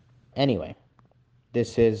 apparently. Anyway,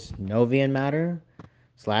 this is Novian Matter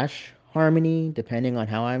 / Harmony, depending on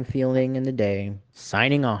how I'm feeling in the day.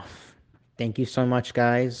 Signing off. Thank you so much,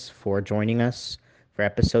 guys, for joining us for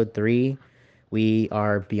episode 3. We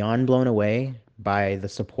are beyond blown away by the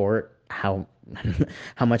support, how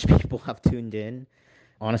much people have tuned in.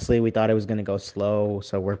 Honestly, we thought it was going to go slow,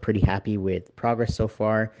 so we're pretty happy with progress so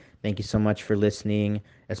far. Thank you so much for listening,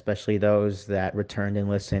 especially those that returned and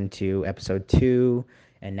listened to episode 2,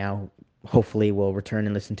 and now hopefully will return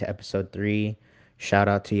and listen to episode 3. Shout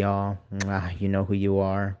out to y'all. You know who you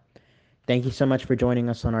are. Thank you so much for joining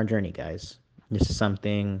us on our journey, guys. This is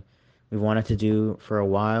something we wanted to do for a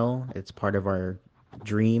while. It's part of our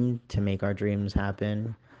dream to make our dreams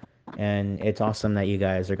happen. And it's awesome that you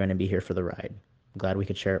guys are going to be here for the ride. I'm glad we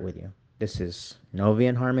could share it with you. This is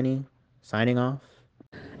Novian Harmony signing off.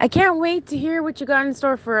 I can't wait to hear what you got in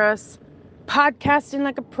store for us. Podcasting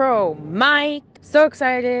like a pro. Mike, so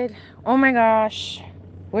excited. Oh my gosh.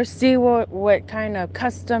 We'll see what kind of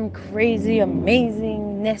custom, crazy,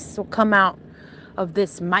 amazingness will come out of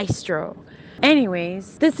this maestro.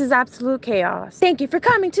 Anyways, this is Absolute Chaos. Thank you for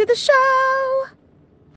coming to the show.